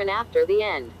the war and after the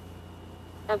end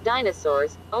of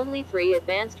dinosaurs, only 3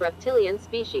 advanced reptilian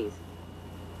species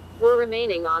were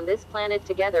remaining on this planet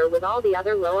together with all the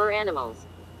other lower animals.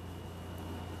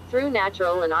 Through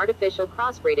natural and artificial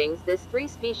crossbreedings, these 3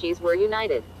 species were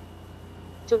united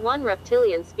to one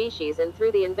reptilian species, and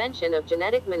through the invention of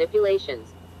genetic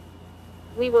manipulations,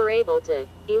 we were able to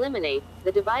eliminate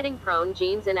the dividing prone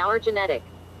genes in our genetic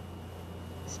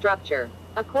structure.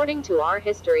 According to our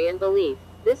history and belief,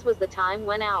 this was the time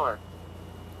when our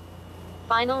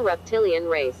final reptilian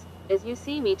race, as you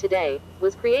see me today,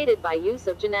 was created by use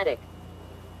of genetic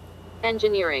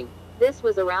engineering. This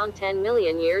was around 10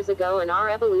 million years ago, and our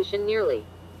evolution nearly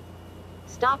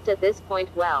stopped at this point.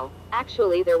 Well,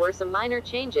 actually there were some minor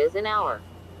changes in our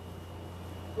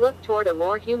look toward a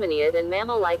more humanoid and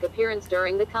mammal-like appearance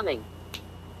during the coming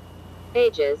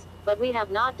ages, but we have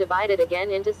not divided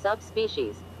again into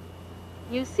subspecies.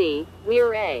 You see, we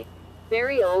are a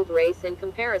very old race in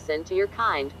comparison to your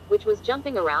kind, which was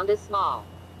jumping around as small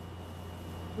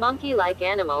monkey-like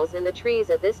animals in the trees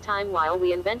at this time while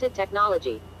we invented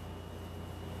technology,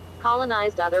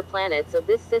 colonized other planets of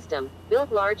this system,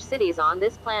 built large cities on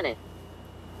this planet,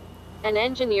 and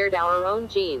engineered our own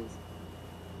genes,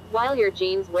 while your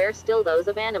genes were still those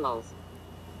of animals.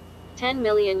 10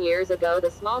 million years ago the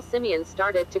small simians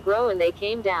started to grow and they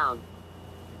came down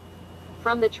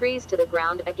From the trees to the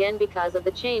ground, again because of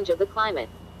the change of the climate.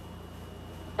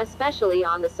 Especially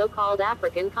on the so-called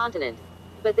African continent.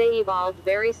 But they evolved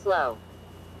very slow.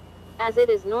 As it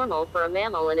is normal for a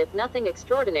mammal, and if nothing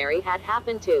extraordinary had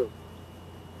happened to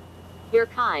your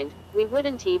kind, we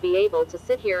wouldn't be able to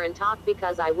sit here and talk,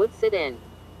 because I would sit in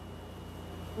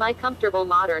my comfortable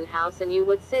modern house and you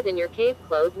would sit in your cave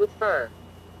clothed with fur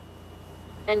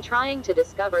and trying to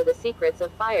discover the secrets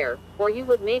of fire, or you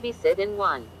would maybe sit in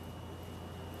one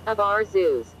of our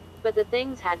zoos. But the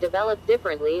things had developed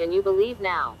differently, and you believe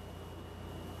now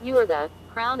you are the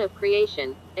crown of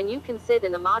creation, and you can sit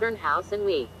in the modern house, and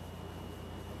we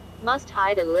must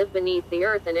hide and live beneath the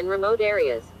earth and in remote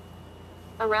areas.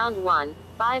 Around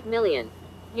 1.5 million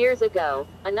years ago,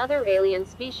 another alien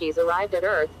species arrived at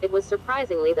Earth. It was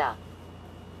surprisingly the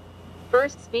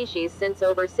first species since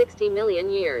over 60 million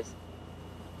years.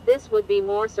 This would be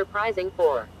more surprising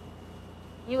for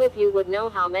you if you would know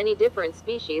how many different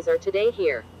species are today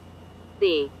here.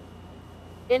 The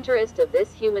interest of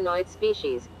this humanoid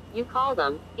species, you call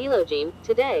them Elohim,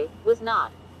 today, was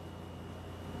not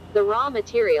the raw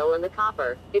material and the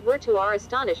copper. It were, to our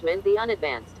astonishment, the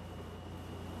unadvanced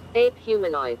ape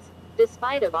humanoids.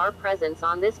 Despite of our presence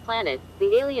on this planet,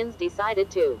 the aliens decided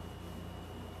to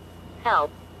help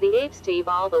the apes to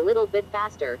evolve a little bit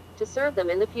faster, to serve them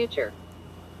in the future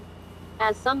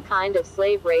as some kind of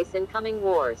slave race in coming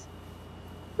wars.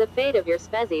 The fate of your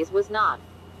species was not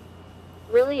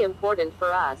really important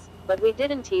for us, but we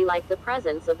didn't like the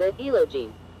presence of the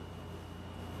Elohim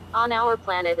on our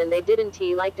planet, and they didn't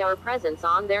like our presence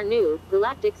on their new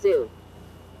galactic zoo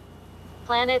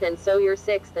planet, and so your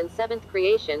sixth and seventh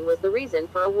creation was the reason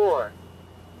for a war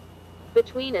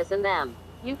between us and them.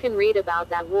 You can read about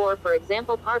that war, for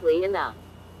example, partly in the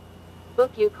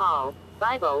book you call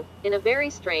Bible, in a very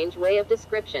strange way of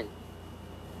description.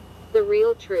 The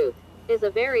real truth is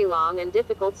a very long and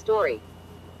difficult story.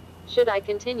 Should I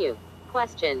continue?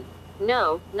 Question.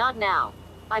 No, not now.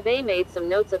 I've made some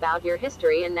notes about your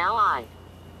history, and now I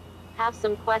have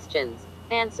some questions.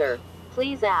 Answer.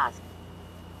 Please ask.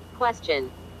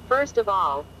 Question. First of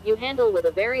all, you handle with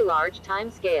a very large time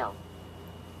scale.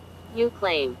 You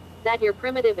claim that your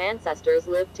primitive ancestors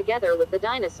lived together with the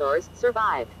dinosaurs,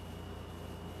 survived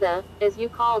the, as you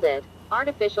called it,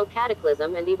 artificial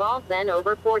cataclysm, and evolved then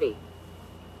over 40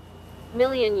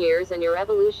 million years, and your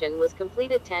evolution was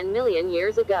completed 10 million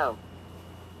years ago.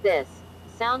 This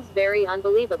sounds very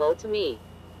unbelievable to me.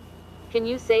 Can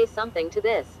you say something to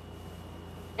this?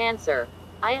 Answer.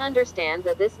 I understand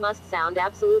that this must sound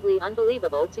absolutely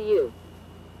unbelievable to you,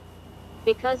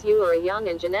 because you are a young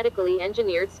and genetically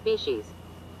engineered species.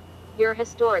 Your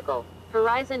historical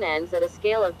horizon ends at a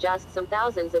scale of just some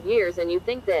thousands of years, and you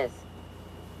think this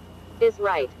is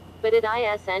right. But it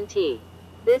isn't.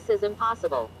 This is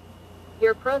impossible.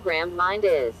 Your programmed mind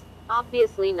is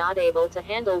obviously not able to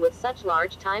handle with such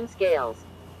large time scales.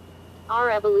 Our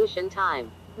evolution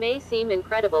time may seem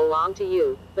incredible long to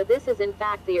you, but this is in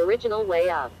fact the original way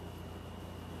of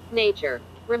nature.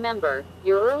 Remember,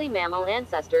 your early mammal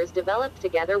ancestors developed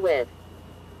together with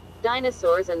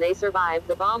dinosaurs, and they survived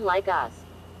the bomb like us.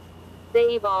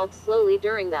 They evolved slowly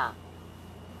during the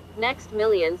next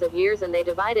millions of years, and they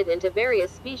divided into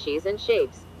various species and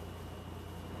shapes.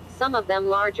 Some of them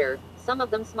larger, some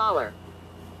of them smaller.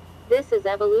 This is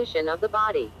evolution of the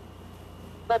body.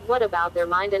 But what about their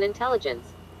mind and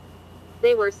intelligence?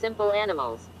 They were simple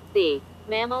animals. The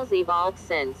mammals evolved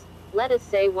since, let us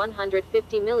say,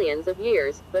 150 millions of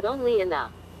years, but only in the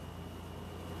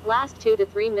last 2 to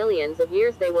 3 millions of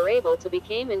years they were able to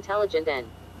become intelligent and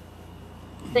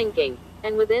thinking.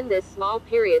 And within this small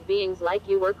period, beings like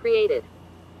you were created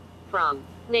from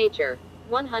nature.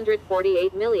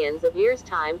 148 millions of years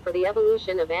time for the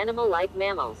evolution of animal-like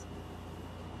mammals.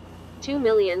 2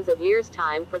 millions of years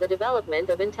time for the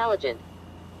development of intelligent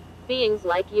beings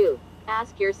like you.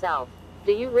 Ask yourself,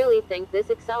 do you really think this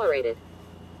accelerated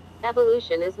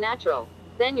evolution is natural?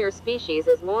 Then your species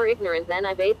is more ignorant than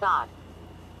I've thought.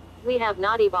 We have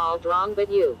not evolved wrong,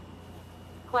 but you.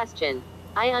 Question.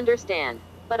 I understand,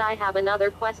 but I have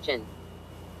another question.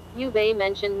 You've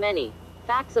mentioned many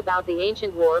facts about the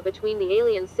ancient war between the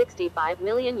aliens 65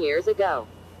 million years ago.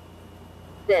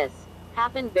 This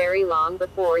happened very long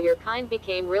before your kind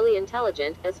became really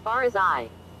intelligent, as far as I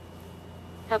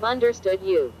have understood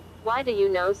you. Why do you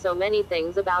know so many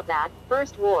things about that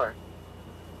first war?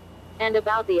 And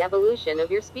about the evolution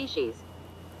of your species?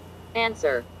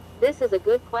 Answer. This is a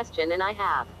good question, and I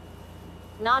have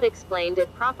not explained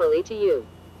it properly to you.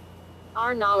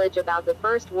 Our knowledge about the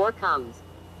first war comes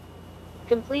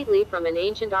completely from an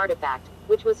ancient artifact,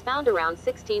 which was found around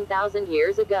 16,000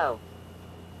 years ago.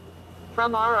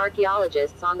 from our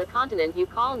archaeologists on the continent you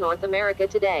call North America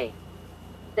today.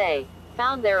 They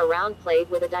found there a round plate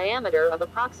with a diameter of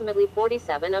approximately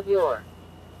 47 of your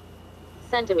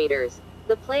centimeters.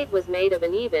 The plate was made of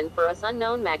an even for us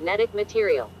unknown magnetic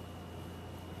material.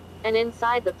 And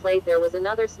inside the plate there was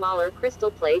another smaller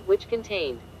crystal plate which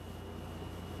contained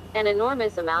an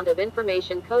enormous amount of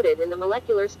information coded in the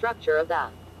molecular structure of the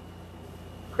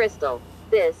crystal.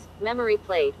 This memory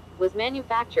plate was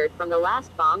manufactured from the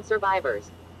last bomb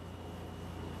survivors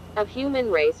of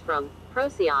human race from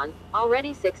Procyon,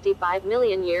 already 65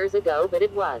 million years ago, but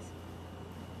it was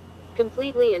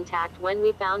completely intact when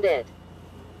we found it.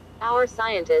 Our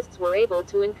scientists were able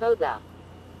to encode the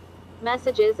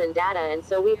messages and data, and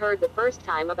so we heard the first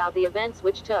time about the events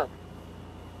which took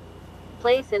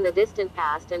place in the distant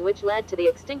past and which led to the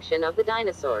extinction of the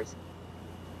dinosaurs.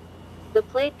 The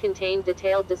plate contained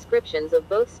detailed descriptions of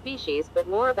both species, but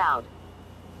more about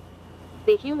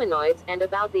the humanoids and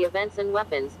about the events and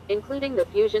weapons, including the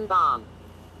fusion bomb.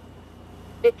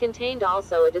 It contained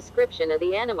also a description of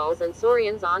the animals and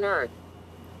saurians on Earth,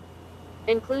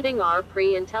 including our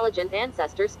pre-intelligent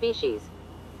ancestor species.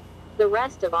 The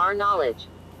rest of our knowledge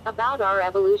about our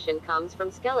evolution comes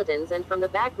from skeletons and from the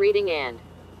back reading and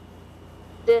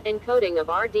encoding of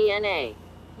our DNA.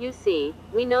 You see,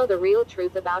 we know the real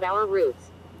truth about our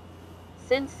roots.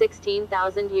 Since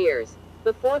 16,000 years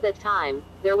before that time,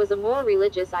 there was a more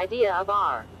religious idea of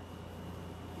our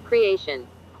creation.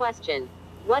 Question: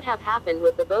 what have happened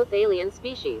with the both alien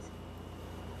species?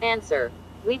 Answer: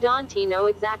 we don't know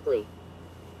exactly.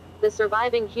 The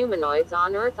surviving humanoids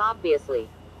on Earth obviously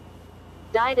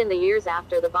died in the years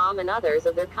after the bomb, and others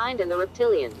of their kind and the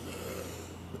reptilians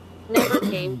never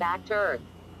came back to Earth.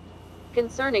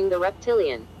 Concerning the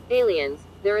reptilian aliens,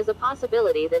 there is a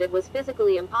possibility that it was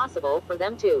physically impossible for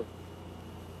them to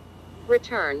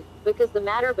return, because the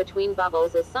matter between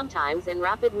bubbles is sometimes in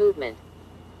rapid movement.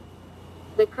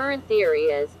 The current theory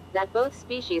is that both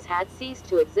species had ceased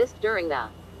to exist during the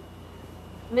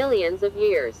millions of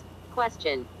years.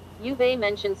 Question: you've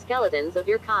mentioned skeletons of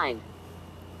your kind.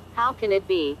 How can it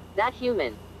be that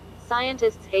human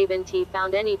scientists haven't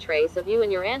found any trace of you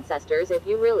and your ancestors if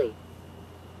you really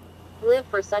live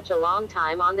for such a long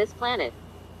time on this planet?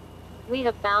 We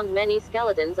have found many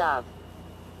skeletons of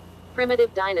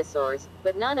primitive dinosaurs,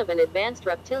 but none of an advanced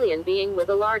reptilian being with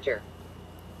a larger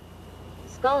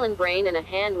skull and brain and a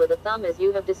hand with a thumb as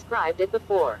you have described it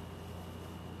before.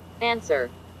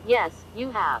 Answer: yes,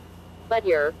 you have. But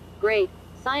your great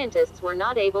scientists were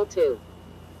not able to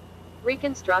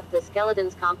reconstruct the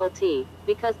skeletons completely,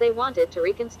 because they wanted to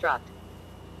reconstruct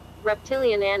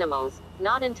reptilian animals,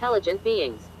 not intelligent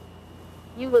beings.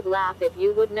 You would laugh if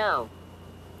you would know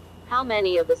how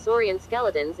many of the saurian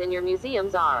skeletons in your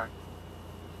museums are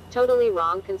totally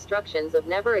wrong constructions of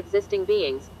never existing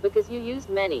beings, because you used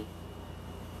many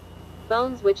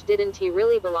bones which didn't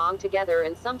really belong together,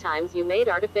 and sometimes you made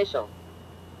artificial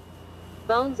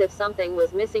bones. If something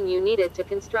was missing, you needed to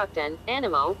construct an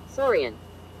animal saurian.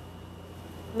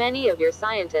 Many of your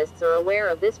scientists are aware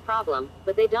of this problem,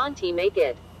 but they don't make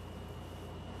it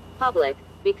public,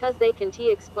 because they can't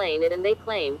explain it, and they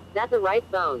claim that the right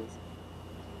bones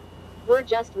were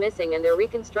just missing and their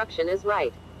reconstruction is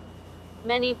right.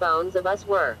 Many bones of us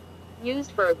were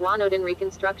used for iguanodon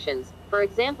reconstructions, for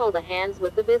example the hands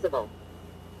with the visible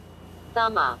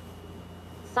thumb. A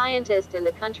scientist in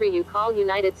the country you call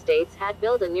United States had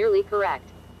built a nearly correct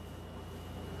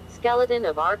skeleton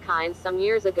of our kind some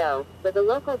years ago, but the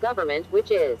local government,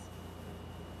 which is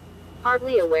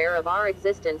hardly aware of our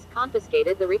existence,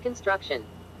 confiscated the reconstruction.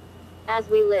 As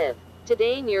we live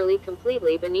today nearly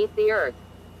completely beneath the earth,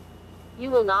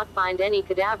 you will not find any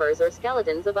cadavers or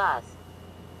skeletons of us.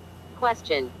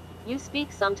 Question: you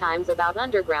speak sometimes about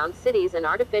underground cities and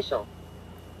artificial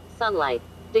sunlight.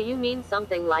 Do you mean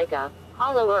something like a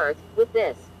hollow earth with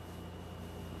this?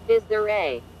 Is there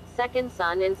a second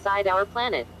sun inside our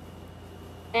planet?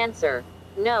 Answer: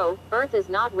 no, Earth is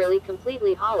not really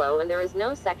completely hollow and there is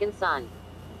no second sun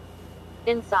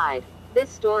inside. This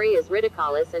story is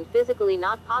ridiculous and physically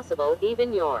not possible.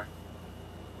 Even your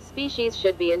species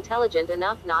should be intelligent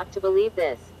enough not to believe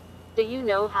this. Do you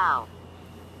know how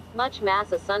much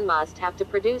mass a sun must have to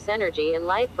produce energy and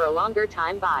light for a longer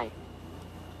time by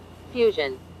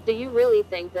fusion? Do you really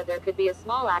think that there could be a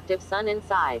small active sun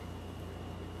inside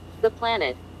the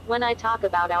planet? When I talk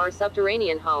about our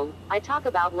subterranean home, I talk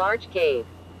about large cave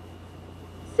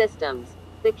systems.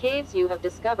 The caves you have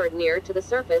discovered near to the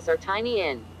surface are tiny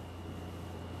in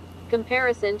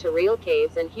comparison to real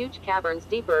caves and huge caverns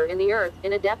deeper in the earth,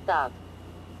 in a depth of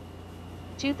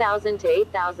 2,000 to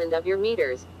 8,000 of your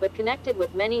meters, but connected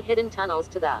with many hidden tunnels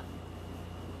to the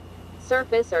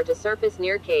surface or to surface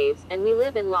near caves, and we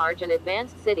live in large and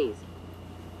advanced cities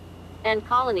and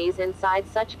colonies inside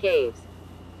such caves.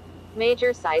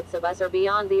 Major sites of us are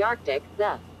beyond the Arctic,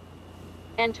 the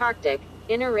Antarctic,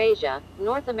 in Eurasia,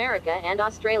 North America and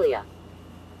Australia.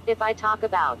 If I talk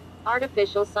about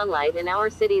artificial sunlight in our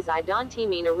cities, I don't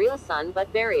mean a real sun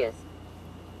but various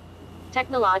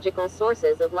technological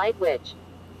sources of light which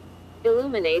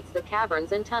illuminates the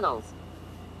caverns and tunnels.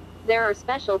 There are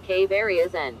special cave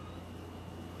areas and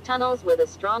tunnels with a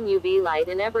strong UV light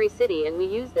in every city, and we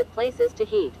use that places to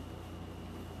heat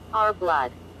our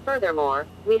blood. Furthermore,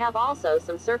 we have also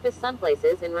some surface sun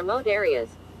places in remote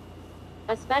areas,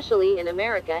 especially in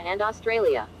America and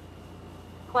Australia.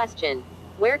 Question: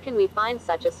 where can we find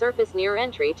such a surface near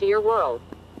entry to your world?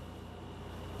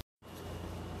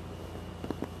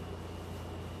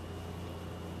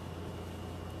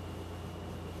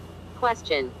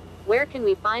 Question: where can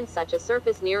we find such a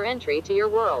surface near entry to your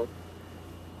world?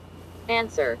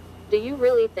 Answer: do you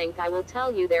really think I will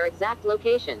tell you their exact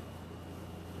location?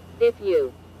 If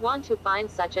you want to find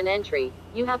such an entry,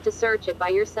 you have to search it by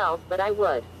yourself, but I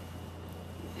would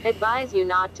advise you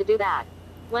not to do that.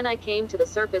 When I came to the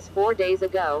surface 4 days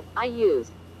ago, I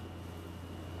used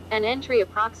an entry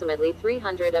approximately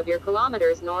 300 of your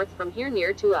kilometers north from here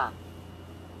near to a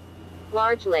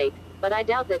large lake, but I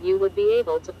doubt that you would be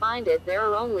able to find it. There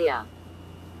are only a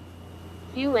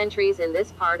few entries in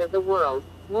this part of the world,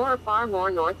 more far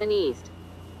more north and east.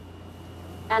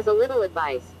 As a little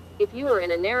advice, if you are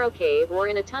in a narrow cave or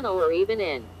in a tunnel or even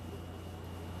in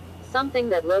something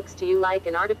that looks to you like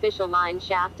an artificial mine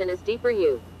shaft and is deeper,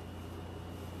 you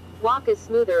walk as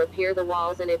smoother appear the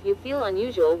walls, and if you feel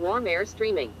unusual warm air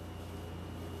streaming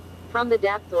from the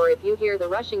depth, or if you hear the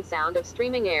rushing sound of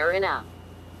streaming air in a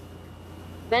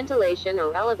ventilation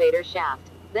or elevator shaft,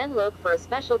 then look for a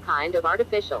special kind of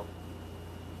artificial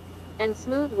and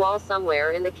smooth wall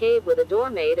somewhere in the cave with a door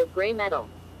made of gray metal.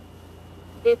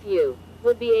 If you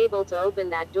would be able to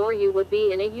open that door, you would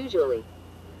be in a usually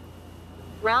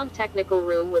round technical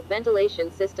room with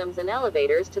ventilation systems and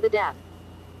elevators to the depth.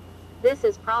 This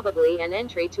is probably an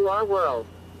entry to our world.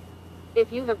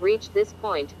 If you have reached this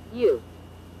point, you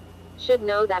should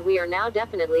know that we are now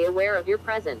definitely aware of your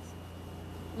presence.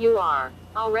 You are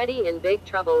already in big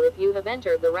trouble if you have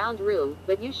entered the round room,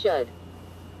 but you should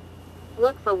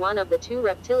look for one of the 2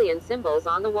 reptilian symbols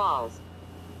on the walls.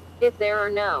 If there are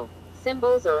no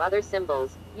symbols or other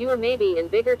symbols, you are maybe in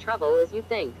bigger trouble as you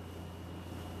think,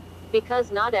 because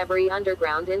not every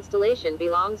underground installation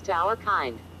belongs to our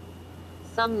kind.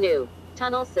 Some new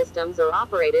tunnel systems are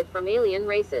operated from alien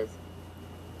races.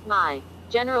 My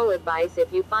general advice,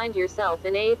 if you find yourself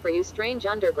in a for you strange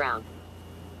underground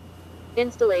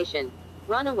installation,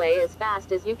 run away as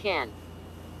fast as you can.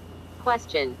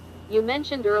 Question: you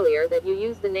mentioned earlier that you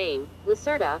use the name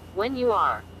Lacerta when you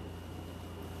are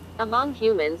among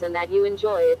humans, and that you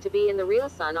enjoy it to be in the real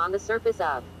sun on the surface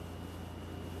of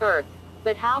Earth.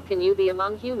 But how can you be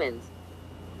among humans?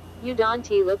 You don't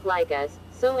look like us,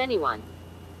 so anyone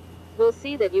will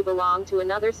see that you belong to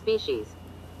another species.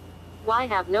 Why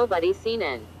have nobody seen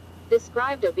and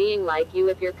described a being like you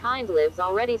if your kind lives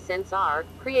already since our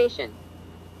creation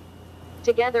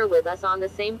together with us on the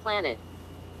same planet?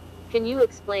 Can you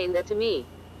explain that to me?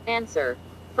 Answer: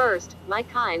 first, my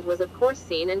kind was of course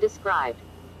seen and described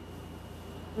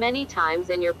many times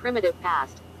in your primitive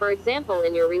past, for example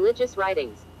in your religious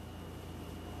writings,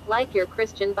 like your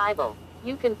Christian Bible.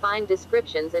 You can find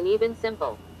descriptions and even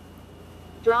simple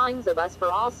drawings of us,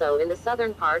 for also in the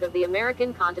southern part of the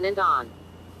American continent on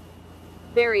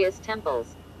various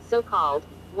temples. So-called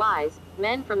wise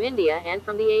men from India and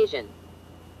from the Asian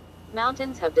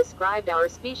mountains have described our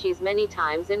species many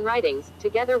times in writings,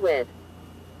 together with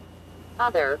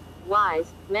other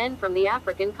wise men from the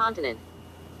African continent.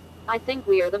 I think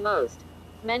we are the most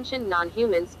mentioned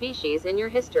non-human species in your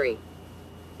history.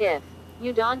 If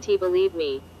you don't believe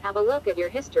me, have a look at your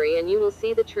history and you will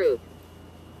see the truth.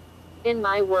 In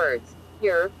my words,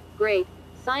 your great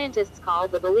scientists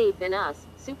called the belief in us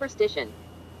superstition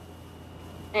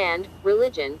and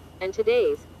religion, and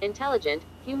today's intelligent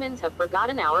humans have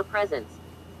forgotten our presence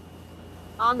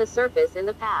on the surface in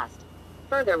the past.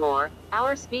 Furthermore,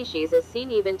 our species is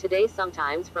seen even today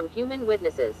sometimes from human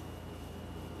witnesses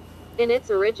in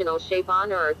its original shape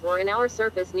on Earth or in our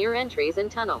surface near entries and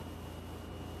tunnel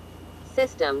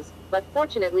systems, but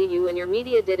fortunately you and your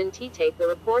media didn't take the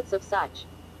reports of such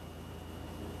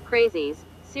crazies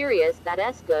serious.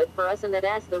 That's good for us, and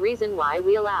that's the reason why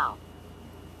we allow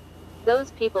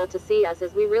those people to see us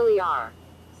as we really are.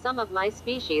 Some of my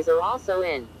species are also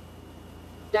in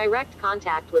direct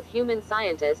contact with human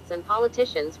scientists and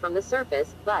politicians from the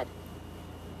surface, but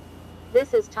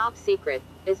This is top secret,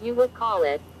 as you would call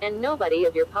it, and nobody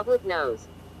of your public knows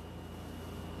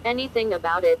anything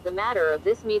about it. The matter of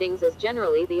this meetings is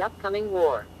generally the upcoming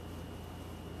war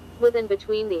with and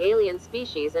between the alien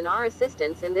species and our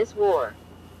assistance in this war.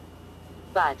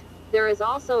 But there is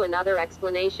also another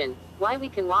explanation, why we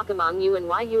can walk among you and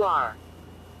why you are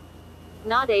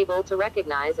not able to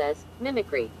recognize us,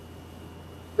 mimicry.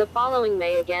 The following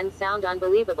may again sound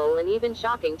unbelievable and even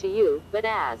shocking to you, but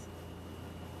as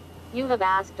you have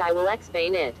asked, I will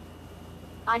explain it.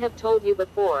 I have told you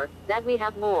before, that we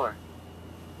have more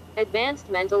advanced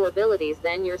mental abilities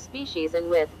than your species, and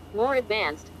with more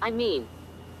advanced, I mean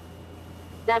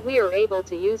that we are able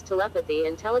to use telepathy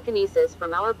and telekinesis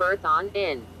from our birth on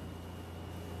in.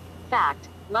 Fact,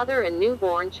 mother and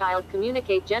newborn child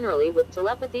communicate generally with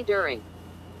telepathy during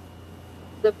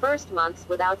the first months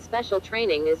without special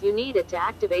training as you needed to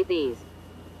activate these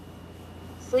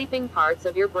sleeping parts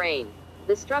of your brain.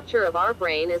 The structure of our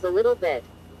brain is a little bit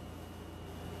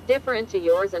different to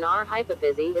yours, and our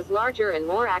hypophyse is larger and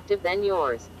more active than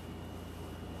yours,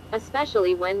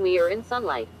 especially when we are in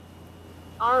sunlight.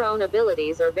 Our own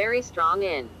abilities are very strong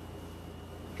in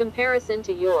comparison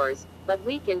to yours, but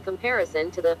weak in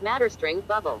comparison to the matter string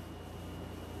bubble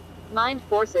mind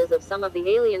forces of some of the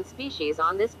alien species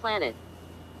on this planet.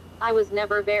 I was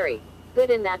never very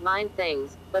good in that mind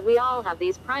things, but we all have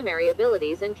these primary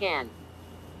abilities and can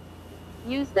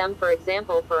use them, for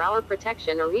example, for our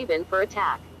protection or even for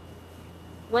attack.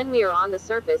 When we are on the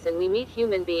surface and we meet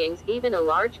human beings, even a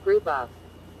large group of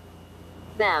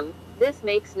them, this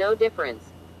makes no difference.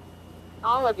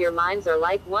 All of your minds are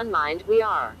like one mind. We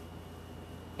are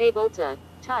able to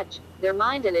touch their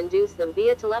mind and induce them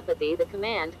via telepathy the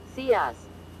command, see us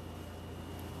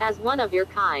as one of your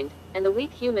kind, and the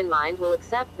weak human mind will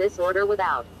accept this order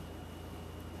without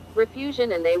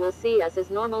refusion, and they will see us as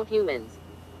normal humans.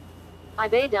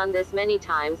 I've done this many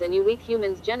times, and you weak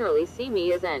humans generally see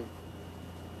me as an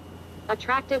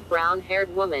attractive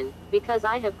brown-haired woman, because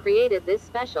I have created this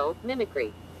special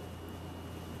mimicry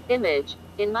image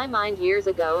in my mind years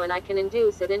ago, and I can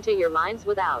induce it into your minds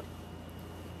without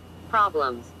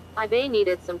problems. I've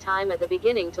needed some time at the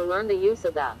beginning to learn the use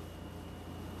of the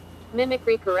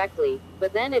mimicry correctly,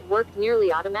 but then it worked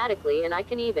nearly automatically, and I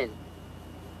can even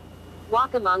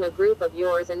walk among a group of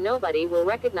yours and nobody will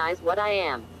recognize what I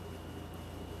am.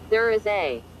 There is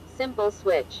a simple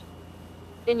switch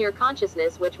in your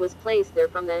consciousness which was placed there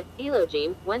from the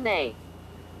Elohim when they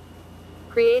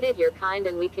created your kind,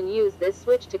 and we can use this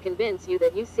switch to convince you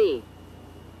that you see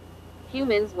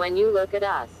humans when you look at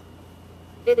us.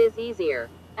 It is easier,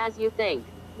 as you think.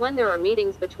 When there are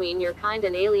meetings between your kind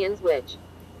and aliens which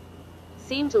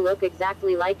seem to look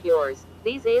exactly like yours,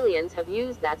 these aliens have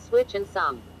used that switch, and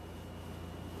some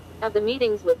of the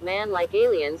meetings with man-like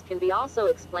aliens can be also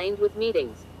explained with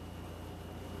meetings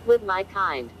with my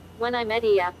kind. When I met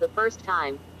EF the first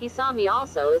time, he saw me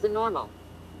also as a normal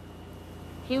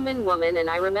human woman, and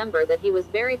I remember that he was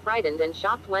very frightened and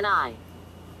shocked when I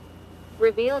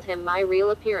revealed him my real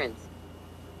appearance.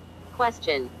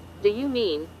 Question: do you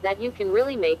mean that you can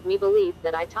really make me believe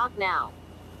that I talk now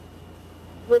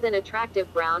with an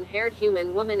attractive brown-haired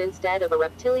human woman instead of a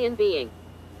reptilian being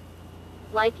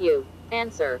like you?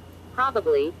 Answer: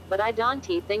 probably, but I don't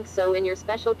think so in your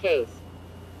special case.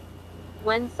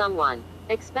 When someone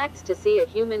expects to see a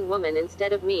human woman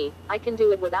instead of me, I can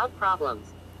do it without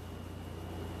problems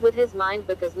with his mind,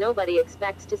 because nobody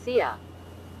expects to see a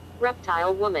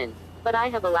reptile woman. But I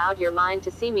have allowed your mind to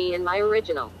see me in my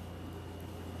original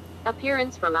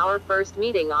appearance from our first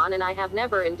meeting on, and I have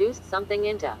never induced something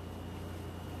into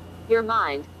your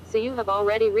mind, so you have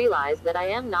already realized that I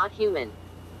am not human.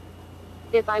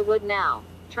 If I would now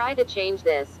try to change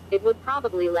this, it would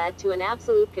probably lead to an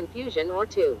absolute confusion or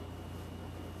to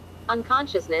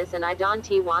unconsciousness, and I don't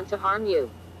want to harm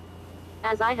you.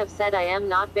 As I have said, I am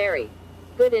not very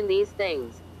good in these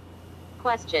things.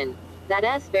 Question: that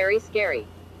is very scary.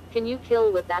 Can you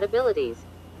kill with that abilities?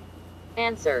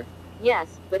 Answer: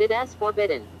 yes, but it is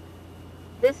forbidden.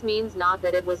 This means not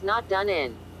that it was not done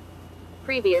in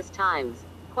previous times.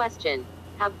 Question: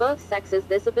 have both sexes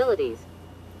this abilities?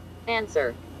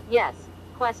 Answer: yes.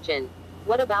 Question: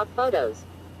 what about photos?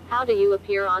 How do you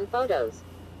appear on photos?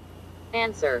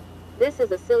 Answer: this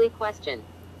is a silly question.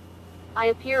 I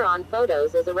appear on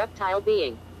photos as a reptile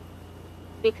being,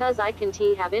 because I can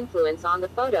have influence on the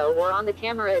photo or on the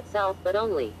camera itself, but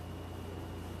only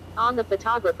on the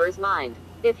photographer's mind.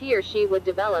 If he or she would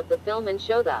develop the film and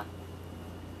show the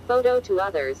photo to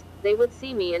others, they would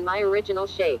see me in my original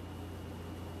shape.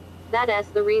 That is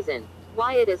the reason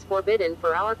why it is forbidden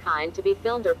for our kind to be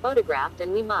filmed or photographed,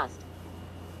 and we must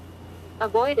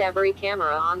Avoid every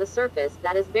camera on the surface.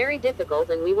 That is very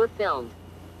difficult, and we were filmed.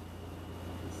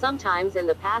 Sometimes in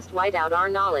the past white out our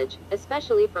knowledge,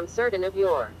 especially from certain of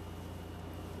your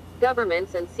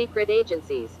governments and secret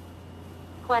agencies.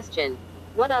 Question.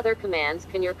 What other commands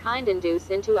can your kind induce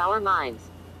into our minds?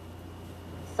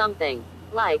 Something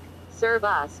like, serve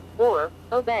us, or,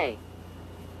 obey.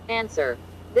 Answer.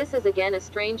 This is again a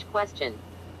strange question.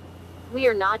 We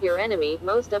are not your enemy,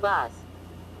 most of us.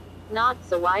 Not,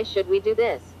 so why should we do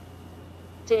this?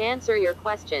 To answer your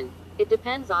question, it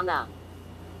depends on the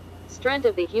strength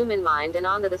of the human mind and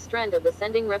on the strength of the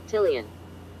sending reptilian.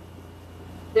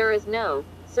 There is no,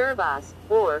 serve us,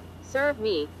 or, serve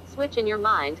me, switch in your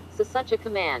mind, so such a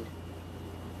command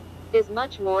is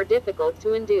much more difficult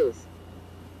to induce.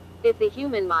 If the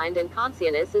human mind and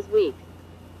consciousness is weak,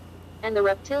 and the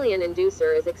reptilian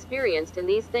inducer is experienced in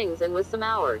these things and with some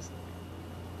hours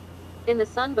in the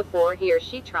sun before he or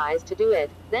she tries to do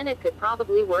it, then it could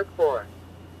probably work for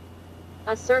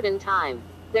a certain time.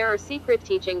 There are secret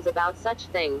teachings about such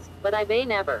things, but I've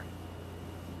never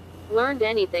learned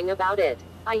anything about it.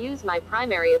 I use my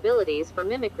primary abilities for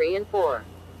mimicry and for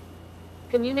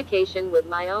communication with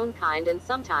my own kind and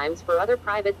sometimes for other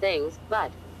private things,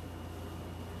 but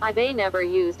I've never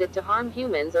used it to harm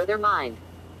humans or their mind.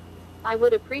 I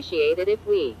would appreciate it if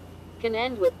we can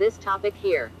end with this topic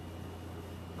here.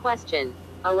 Question.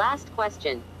 A last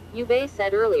question. You've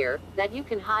said earlier that you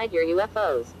can hide your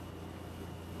UFOs.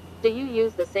 Do you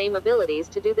use the same abilities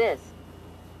to do this?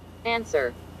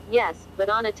 Answer. Yes, but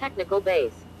on a technical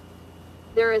base.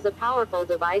 There is a powerful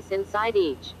device inside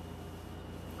each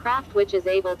craft which is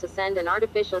able to send an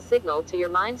artificial signal to your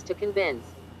minds to convince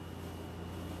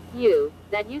you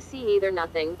that you see either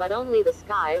nothing but only the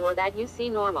sky, or that you see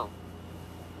normal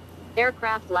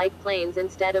aircraft like planes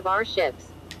instead of our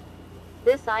ships.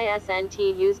 This isn't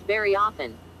used very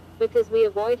often, because we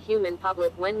avoid human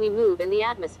public when we move in the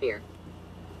atmosphere.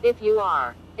 If you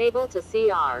are able to see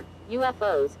our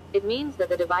UFOs, it means that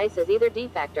the device is either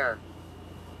defect or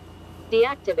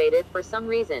deactivated for some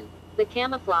reason. The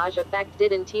camouflage effect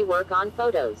didn't work on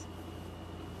photos.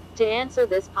 To answer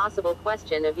this possible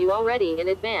question of you already in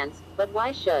advance, but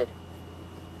why should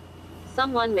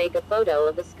someone make a photo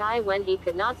of the sky when he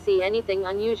could not see anything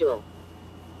unusual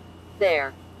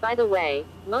there? By the way,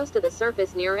 most of the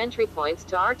surface near entry points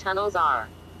to our tunnels are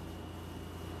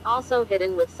also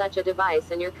hidden with such a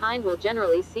device, and your kind will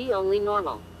generally see only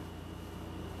normal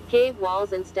cave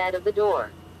walls instead of the door.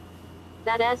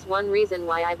 That's one reason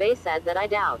why I've said that I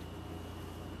doubt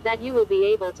that you will be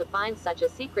able to find such a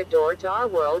secret door to our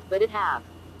world, but it have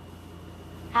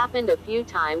happened a few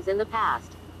times in the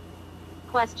past.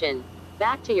 Question.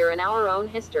 Back to your and our own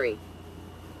history.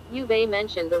 You've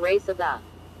mentioned the race of the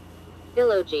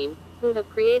Elohim, who have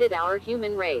created our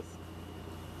human race.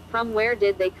 From where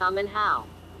did they come and how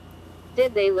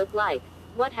did they look like?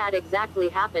 What had exactly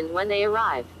happened when they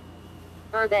arrived?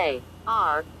 Are they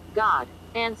our God?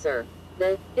 Answer.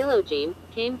 The Elohim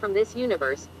came from this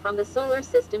universe, from the solar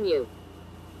system you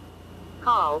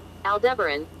call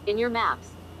Aldebaran in your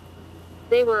maps.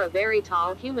 They were a very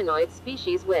tall humanoid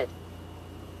species with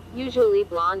usually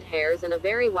blonde hairs and a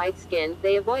very white skin.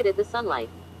 They avoided the sunlight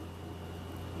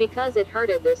because it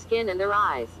hurted their skin and their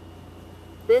eyes.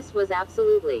 This was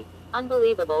absolutely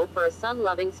unbelievable for a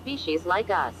sun-loving species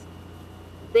like us.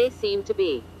 They seemed to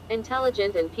be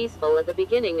intelligent and peaceful at the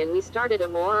beginning, and we started a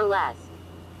more or less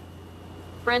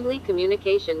friendly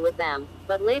communication with them,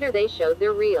 but later they showed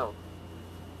their real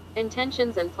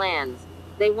intentions and plans.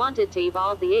 They wanted to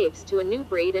evolve the apes to a new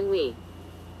breed, and we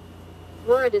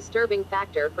were a disturbing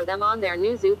factor for them on their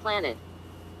new zoo planet.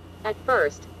 At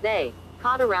first, they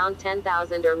caught around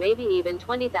 10,000 or maybe even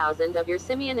 20,000 of your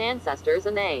simian ancestors,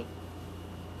 and they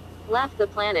left the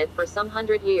planet for some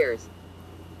 100 years.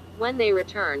 When they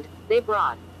returned, they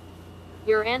brought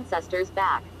your ancestors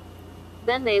back.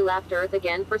 Then they left Earth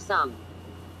again for some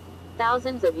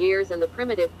thousands of years, and the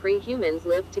primitive pre-humans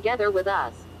lived together with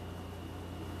us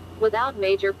without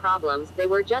major problems. They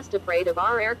were just afraid of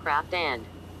our aircraft and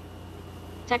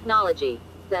technology.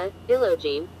 The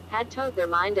Elohim had taught their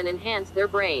mind and enhanced their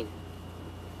brain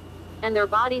and their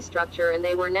body structure, and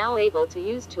they were now able to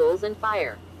use tools and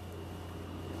fire.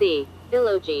 The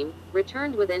Elohim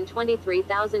returned within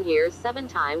 23,000 years 7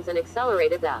 times and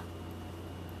accelerated the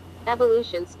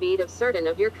evolution speed of certain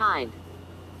of your kind.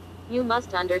 You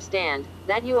must understand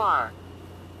that you are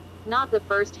not the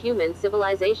first human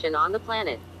civilization on the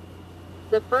planet.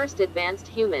 The first advanced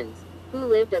humans who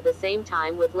lived at the same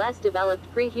time with less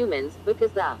developed pre-humans,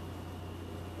 because the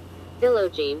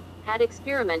Elohim had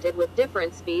experimented with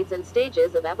different speeds and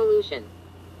stages of evolution.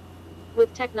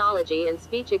 with technology and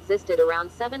speech existed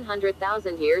around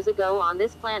 700,000 years ago on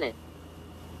this planet.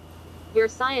 Your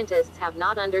scientists have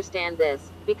not understand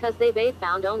this, because they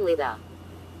found only the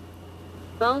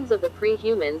bones of the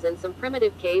pre-humans and some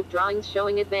primitive cave drawings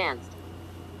showing advanced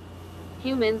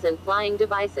humans and flying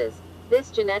devices. This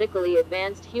genetically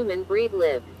advanced human breed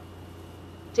lived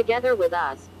together with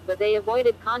us, but they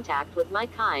avoided contact with my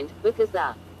kind, because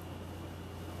the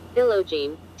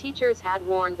Elohim teachers had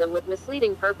warned them with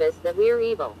misleading purpose that we are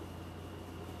evil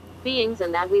beings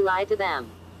and that we lie to them.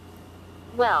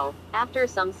 Well, after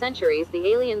some centuries the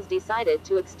aliens decided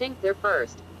to extinct their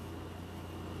first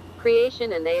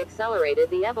creation and they accelerated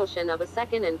the evolution of a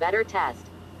second and better test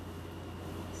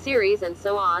series and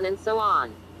so on and so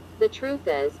on. The truth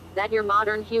is, that your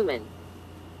modern human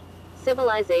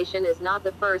civilization is not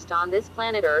the first on this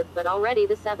planet Earth but already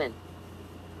the seventh.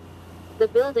 The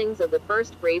buildings of the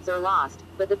first breeds are lost,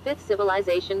 but the fifth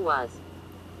civilization was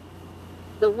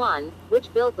the one,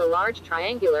 which built the large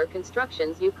triangular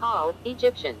constructions you call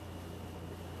Egyptian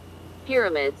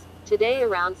pyramids. Today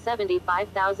around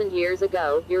 75,000 years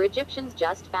ago, your Egyptians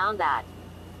just found that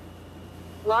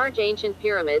large ancient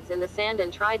pyramids in the sand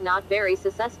and tried not very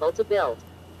successful to build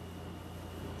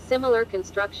similar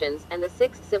constructions, and the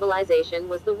sixth civilization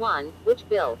was the one, which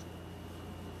built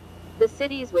the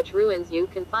cities which ruins you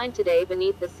can find today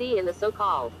beneath the sea in the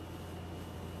so-called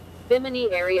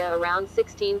Bimini area around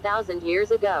 16,000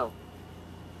 years ago.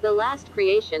 The last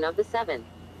creation of the seventh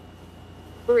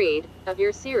breed of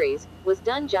your series was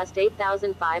done just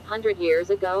 8,500 years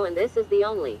ago, and this is the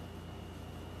only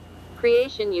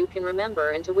creation you can remember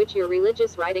and to which your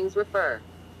religious writings refer.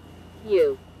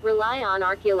 You rely on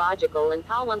archaeological and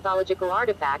paleontological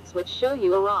artifacts which show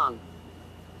you a wrong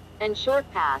and short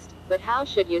past, but how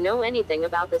should you know anything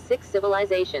about the six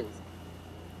civilizations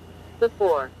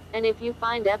before? And if you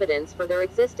find evidence for their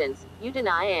existence, you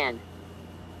deny and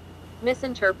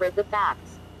misinterpret the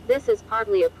facts. This is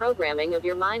partly a programming of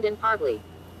your mind and partly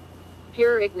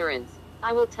pure ignorance.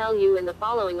 I will tell you in the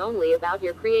following only about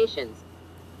your creations,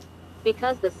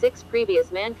 because the six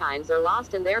previous mankinds are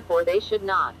lost and therefore they should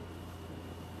not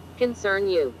concern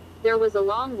you. There was a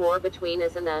long war between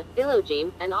us and the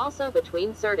Elohim, and also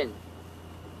between certain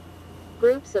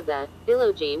groups of the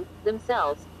Elohim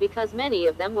themselves, because many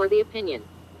of them were the opinion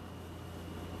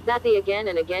that the again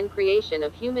and again creation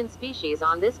of human species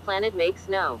on this planet makes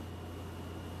no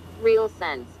real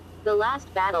sense. The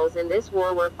last battles in this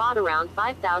war were fought around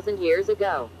 5,000 years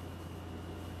ago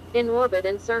in orbit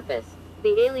and surface.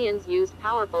 The aliens used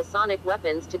powerful sonic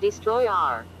weapons to destroy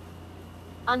our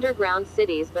underground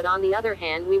cities, but on the other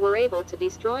hand we were able to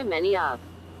destroy many of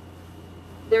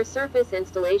their surface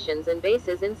installations and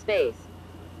bases in space.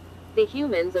 The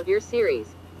humans of your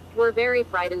series were very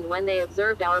frightened when they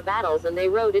observed our battles, and they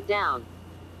wrote it down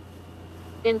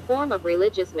in form of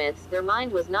religious myths. Their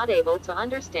mind was not able to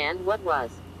understand what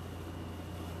was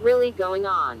really going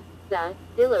on. The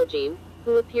Elohim,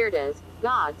 who appeared as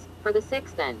gods for the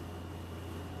sixth and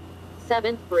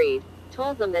seventh breed,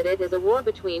 told them that it is a war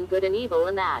between good and evil,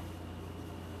 and that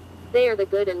they are the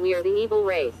good and we are the evil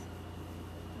race.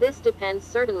 This depends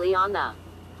certainly on the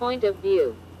point of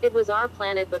view. It was our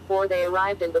planet before they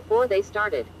arrived and before they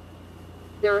started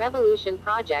their evolution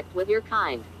project with your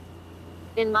kind.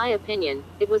 In my opinion,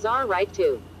 it was our right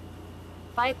to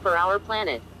fight for our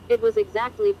planet. It was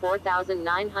exactly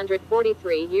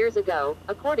 4,943 years ago,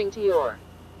 according to your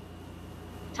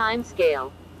time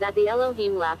scale, that the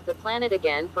Elohim left the planet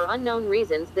again for unknown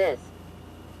reasons. This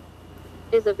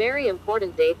is a very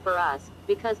important date for us,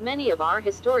 because many of our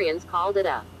historians called it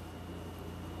a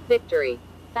victory.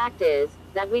 Fact is,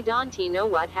 that we don't know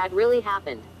what had really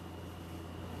happened.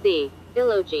 The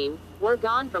Elohim were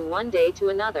gone from one day to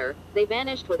another. They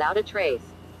vanished without a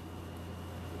trace,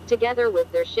 together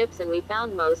with their ships, and we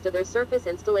found most of their surface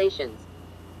installations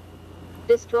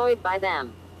destroyed by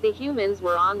them. The humans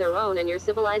were on their own, and your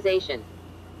civilization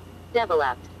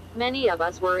developed. Many of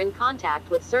us were in contact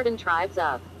with certain tribes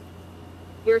of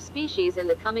your species in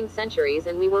the coming centuries,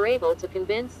 and we were able to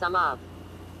convince some of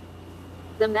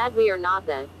them that we are not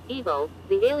the evil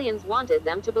the aliens wanted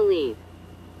them to believe.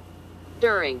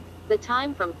 During the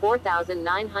time from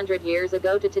 4,900 years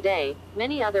ago to today,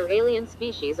 many other alien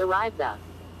species arrived the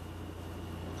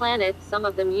planet. Some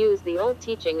of them used the old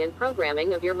teaching and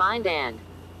programming of your mind and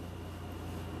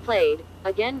played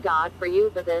again God for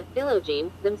you, but the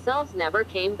Elohim themselves never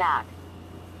came back.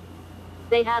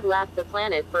 They had left the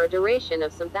planet for a duration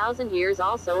of some 1,000 years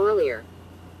also earlier.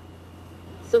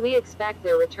 So we expect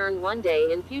their return one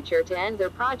day in future to end their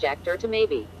project, or to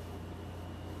maybe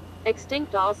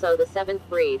extinct also the seventh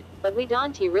breed, but we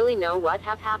don't really know what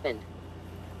have happened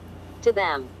to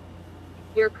them.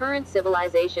 Your current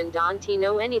civilization don't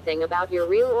know anything about your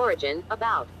real origin,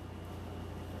 about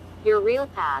your real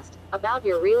past, about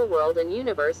your real world and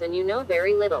universe, and you know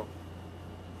very little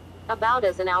about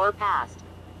us and our past.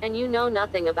 And you know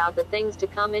nothing about the things to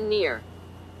come in near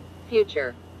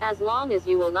future. As long as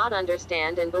you will not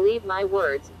understand and believe my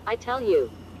words, I tell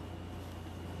you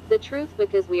the truth,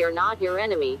 because we are not your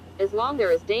enemy, as long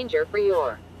there is danger for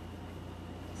your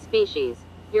species.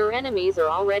 Your enemies are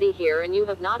already here and you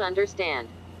have not understand.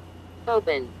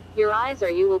 Open your eyes or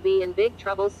you will be in big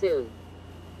trouble soon.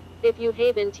 If you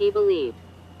haven't believed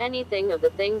anything of the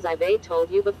things I've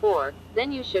told you before,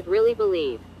 then you should really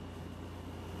believe.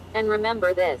 And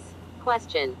remember this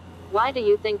question: why do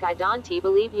you think I don't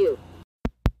believe you?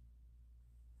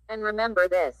 And remember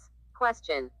this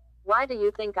question: why do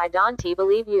you think I don't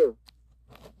believe you?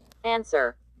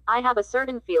 Answer: I have a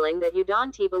certain feeling that you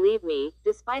don't believe me,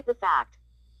 despite the fact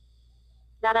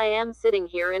that I am sitting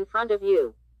here in front of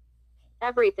you.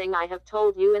 Everything I have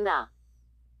told you in the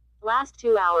last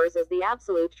 2 hours is the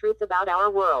absolute truth about our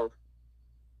world.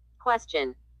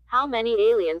 Question: how many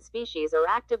alien species are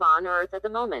active on Earth at the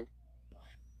moment?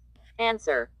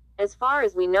 Answer: as far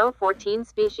as we know, 14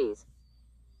 species.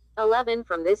 11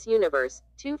 from this universe,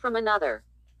 2 from another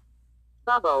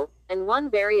bubble, and 1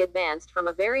 very advanced from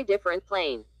a very different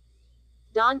plane.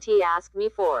 Don't ask me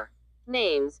for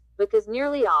names, because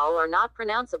nearly all are not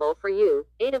pronounceable for you.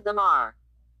 8 of them are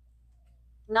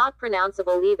not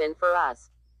pronounceable even for us.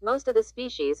 Most of the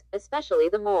species, especially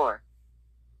the more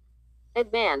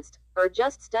advanced, are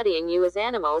just studying you as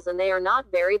animals, and they are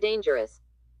not very dangerous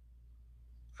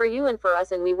for you and for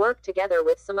us, and we work together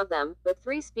with some of them, but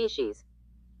 3 species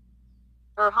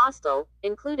are hostile,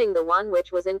 including the one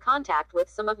which was in contact with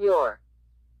some of your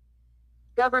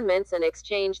governments and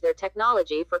exchanged their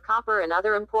technology for copper and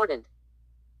other important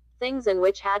things, and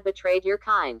which had betrayed your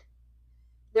kind.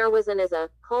 There was a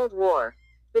Cold War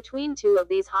between 2 of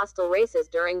these hostile races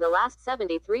during the last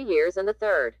 73 years, and the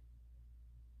third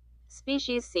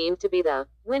species seemed to be the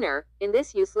winner in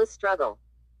this useless struggle.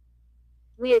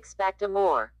 We expect a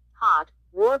more hot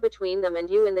war between them and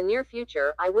you in the near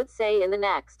future, I would say in the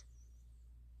next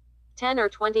 10 or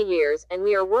 20 years, and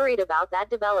we are worried about that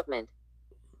development.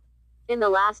 In the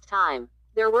last time,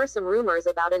 there were some rumors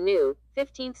about a new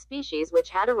 15th species which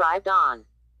had arrived on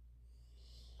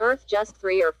Earth just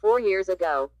 3 or 4 years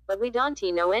ago, but we don't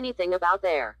know anything about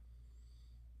their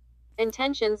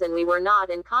intentions, and we were not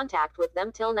in contact with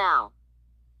them till now.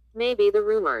 Maybe the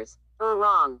rumors are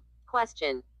wrong.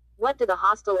 Question: what do the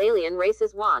hostile alien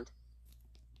races want?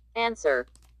 Answer: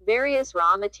 various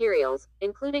raw materials,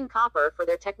 including copper for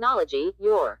their technology,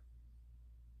 your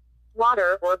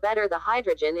water, or better, the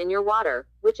hydrogen in your water,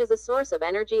 which is a source of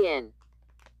energy in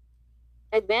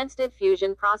advanced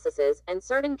fusion processes, and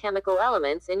certain chemical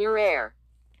elements in your air.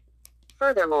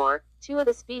 Furthermore, 2 of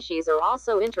the species are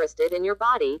also interested in your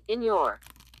body, in your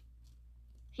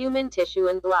human tissue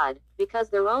and blood, because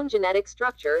their own genetic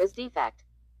structure is defect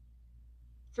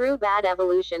through bad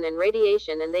evolution and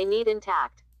radiation, and they need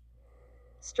intact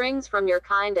strings from your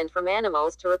kind and from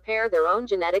animals to repair their own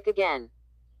genetic again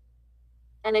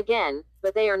and again,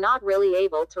 but they are not really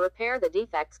able to repair the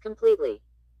defects completely,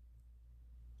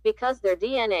 because their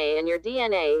DNA and your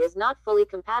DNA is not fully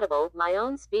compatible. My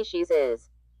own species is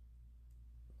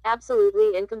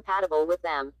absolutely incompatible with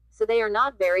them, so they are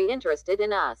not very interested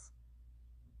in us.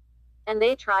 And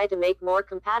they try to make more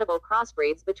compatible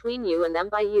crossbreeds between you and them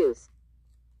by use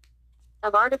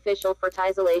of artificial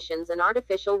fertilizations and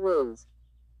artificial wombs.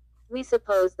 We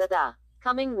suppose that the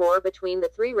coming war between the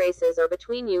 3 races, or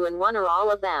between you and one or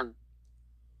all of them,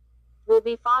 will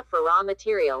be fought for raw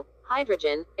material,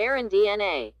 hydrogen, air and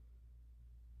DNA.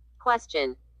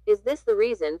 Question: is this the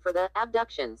reason for the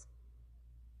abductions?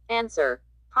 Answer: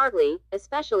 partly,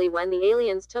 especially when the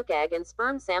aliens took egg and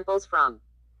sperm samples from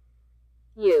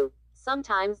you.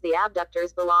 Sometimes the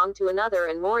abductors belong to another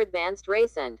and more advanced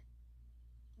race, and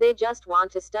they just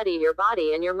want to study your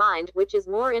body and your mind, which is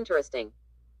more interesting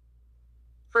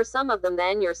for some of them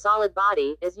than your solid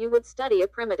body, as you would study a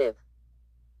primitive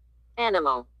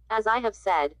animal. As I have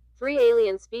said, 3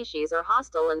 alien species are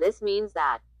hostile, and this means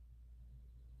that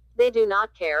they do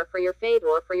not care for your fate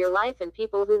or for your life, and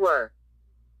people who were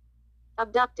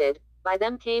abducted by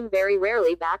them came very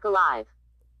rarely back alive.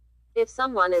 If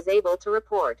someone is able to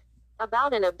report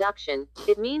about an abduction,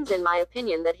 it means, in my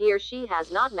opinion, that he or she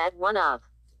has not met one of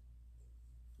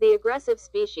the aggressive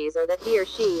species, or that he or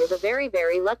she is a very,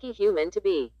 very lucky human to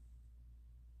be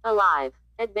alive.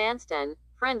 Advanced and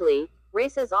friendly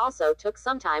races also took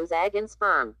sometimes egg and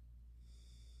sperm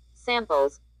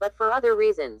samples, but for other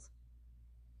reasons.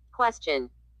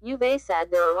 Question: you've said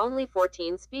there are only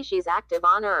 14 species active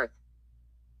on Earth.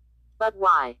 But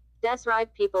why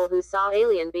describe people who saw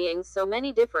alien beings, so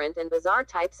many different and bizarre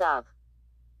types of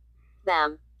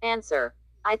them? Answer.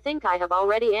 I think I have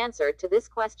already answered to this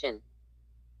question.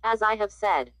 As I have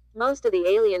said, most of the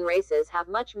alien races have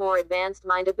much more advanced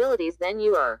mind abilities than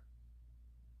you are.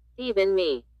 Even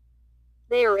me.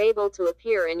 They are able to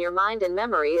appear in your mind and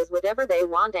memory as whatever they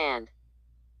want, and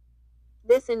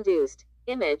this induced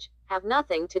image have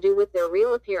nothing to do with their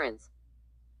real appearance.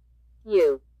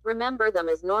 You remember them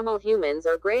as normal humans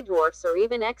or gray dwarfs or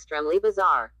even extremely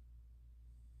bizarre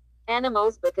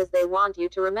animals because they want you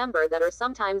to remember that, or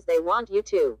sometimes they want you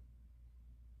to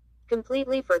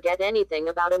completely forget anything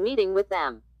about a meeting with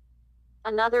them.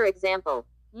 Another example.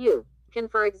 You can,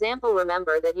 for example,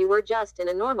 remember that you were just in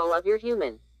a normal of your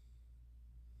human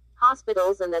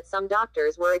hospitals and that some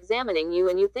doctors were examining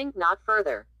you, and you think not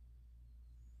further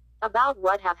about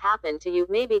what have happened to you,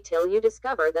 maybe till you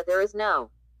discover that there is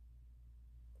no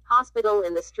hospital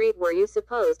in the street where you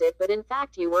supposed it, but in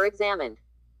fact you were examined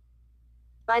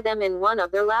by them in one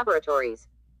of their laboratories.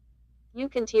 You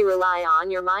can rely on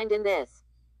your mind in this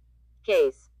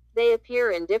case. They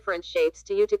appear in different shapes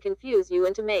to you to confuse you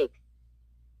and to make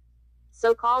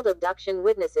so-called abduction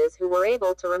witnesses who were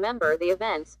able to remember the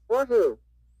events, or who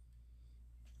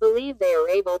believe they are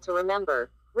able to remember,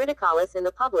 ridicule us in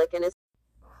the public and as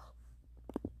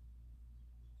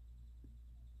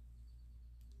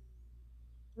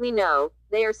we know,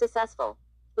 they are successful.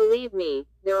 Believe me,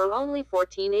 there are only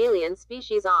 14 alien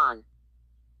species on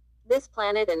this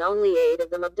planet and only 8 of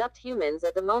them abduct humans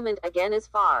at the moment, again as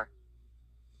far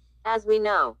as we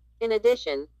know. In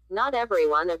addition, not every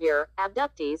one of your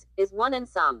abductees is one, and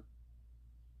some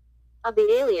of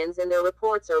the aliens in their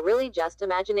reports are really just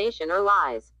imagination or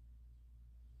lies.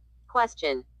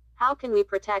 Question. How can we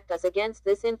protect us against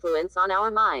this influence on our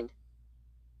mind?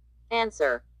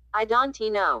 Answer. I don't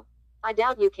know. I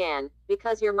doubt you can,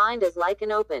 because your mind is like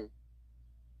an open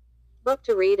book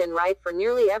to read and write for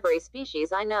nearly every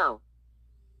species I know.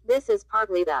 This is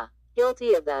partly the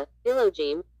guilty of the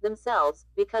Elohim themselves,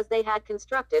 because they had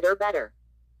constructed, or better,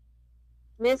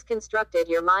 misconstructed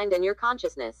your mind and your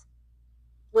consciousness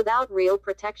without real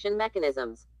protection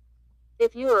mechanisms.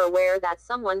 If you are aware that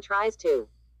someone tries to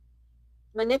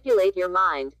manipulate your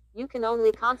mind, you can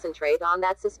only concentrate on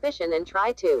that suspicion and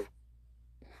try to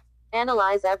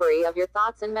analyze every of your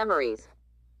thoughts and memories.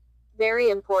 Very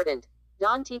important.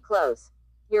 Don't close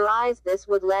your eyes. This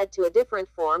would lead to a different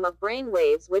form of brain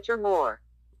waves which are more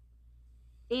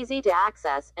easy to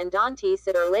access, and don't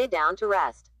sit or lay down to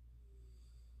rest.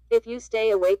 If you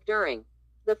stay awake during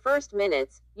the first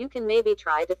minutes, you can maybe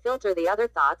try to filter the other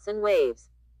thoughts and waves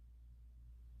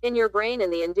in your brain,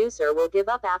 and the inducer will give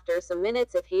up after some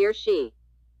minutes if he or she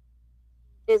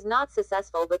is not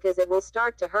successful, because it will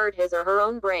start to hurt his or her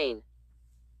own brain.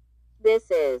 This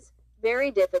is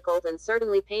very difficult and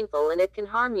certainly painful, and it can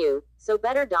harm you, so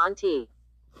better don't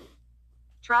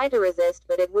try to resist,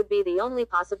 but it would be the only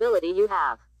possibility you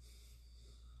have.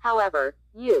 However,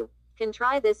 you can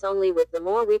try this only with the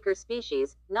more weaker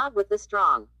species, not with the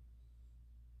strong.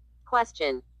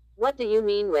 Question. What do you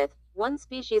mean with, one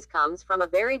species comes from a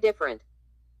very different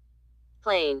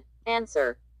plane?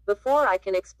 Answer. Before I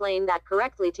can explain that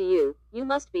correctly to you, you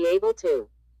must be able to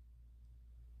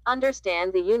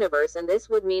understand the universe, and this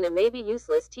would mean a maybe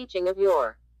useless teaching of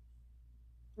your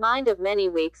mind of many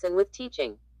weeks, and with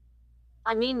teaching,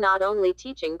 I mean not only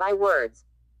teaching by words.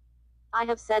 I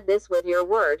have said this with your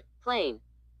word, plane,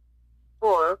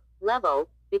 or level,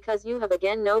 because you have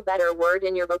again no better word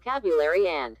in your vocabulary,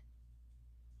 and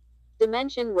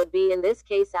dimension would be in this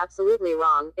case absolutely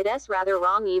wrong. It's rather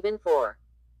wrong even for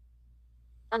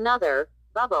another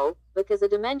bubble, because a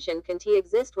dimension can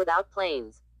exist without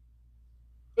planes.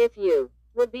 If you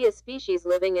would be a species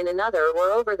living in another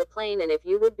or over the plane, and if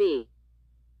you would be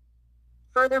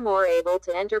furthermore able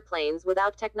to enter planes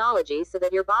without technology, so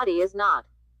that your body is not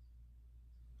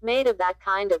made of that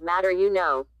kind of matter,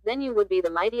 then you would be the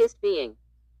mightiest being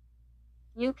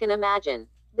you can imagine.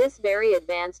 This very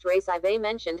advanced race I've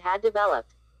mentioned had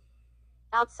developed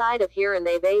outside of here, and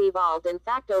they've evolved in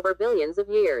fact over billions of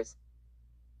years.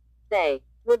 They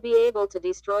would be able to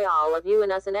destroy all of you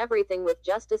and us and everything with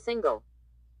just a single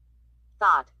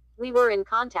thought. We were in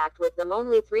contact with them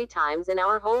only 3 times in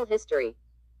our whole history,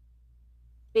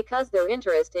 because their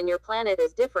interest in your planet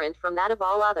is different from that of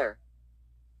all other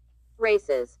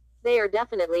races. They are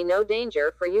definitely no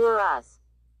danger for you or us.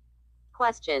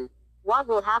 Question. What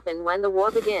will happen when the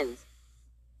war begins?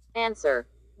 Answer.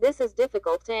 This is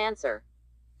difficult to answer.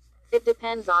 It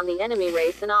depends on the enemy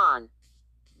race and on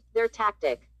their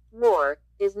tactic. War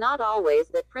is not always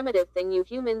that primitive thing you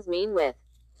humans mean with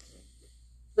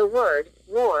the word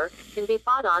war can be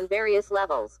fought on various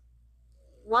levels.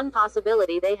 One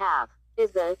possibility they have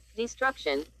is the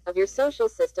destruction of your social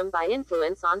system by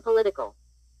influence on political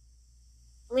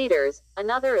leaders.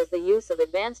 Another is the use of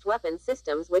advanced weapon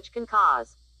systems which can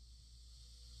cause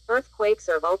earthquakes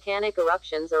or volcanic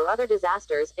eruptions or other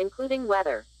disasters, including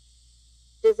weather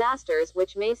disasters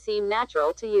which may seem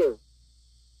natural to you.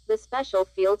 The special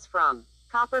fields from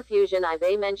copper fusion I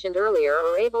mentioned earlier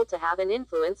are able to have an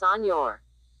influence on your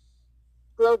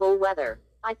global weather.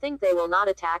 I think they will not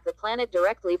attack the planet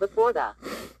directly before the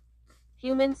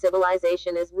human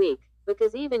civilization is weak,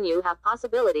 because even you have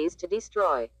possibilities to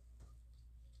destroy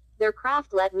their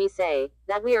craft. Let me say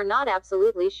that we are not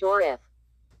absolutely sure if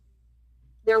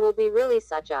there will be really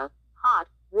such a hot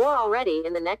war already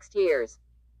in the next years.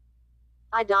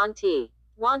 I don't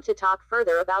want to talk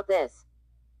further about this.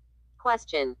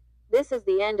 Question. This is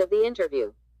the end of the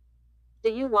interview.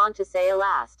 Do you want to say a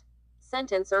last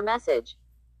sentence or message?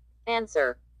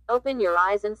 Answer. Open your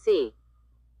eyes and see.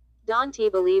 Don't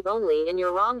believe only in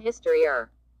your wrong history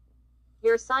or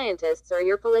your scientists or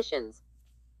your politicians.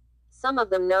 Some of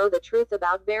them know the truth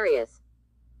about various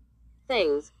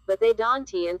things, but they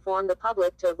don't inform the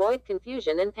public to avoid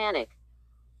confusion and panic.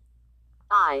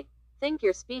 I think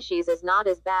your species is not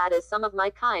as bad as some of my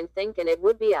kind think, and it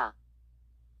would be a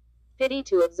pity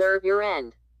to observe your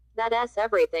end. That's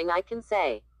everything I can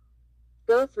say.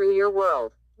 Go through your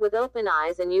world with open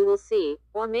eyes and you will see,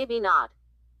 or maybe not.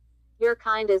 Your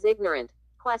kind is ignorant.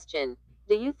 Question.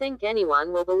 Do you think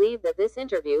anyone will believe that this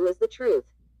interview is the truth?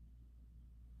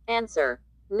 Answer.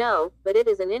 No, but it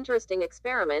is an interesting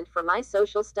experiment for my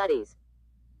social studies.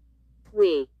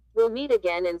 We will meet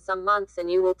again in some months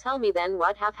and you will tell me then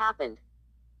what have happened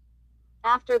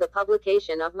after the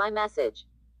publication of my message.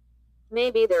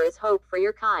 Maybe there is hope for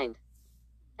your kind.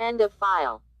 End of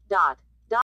file.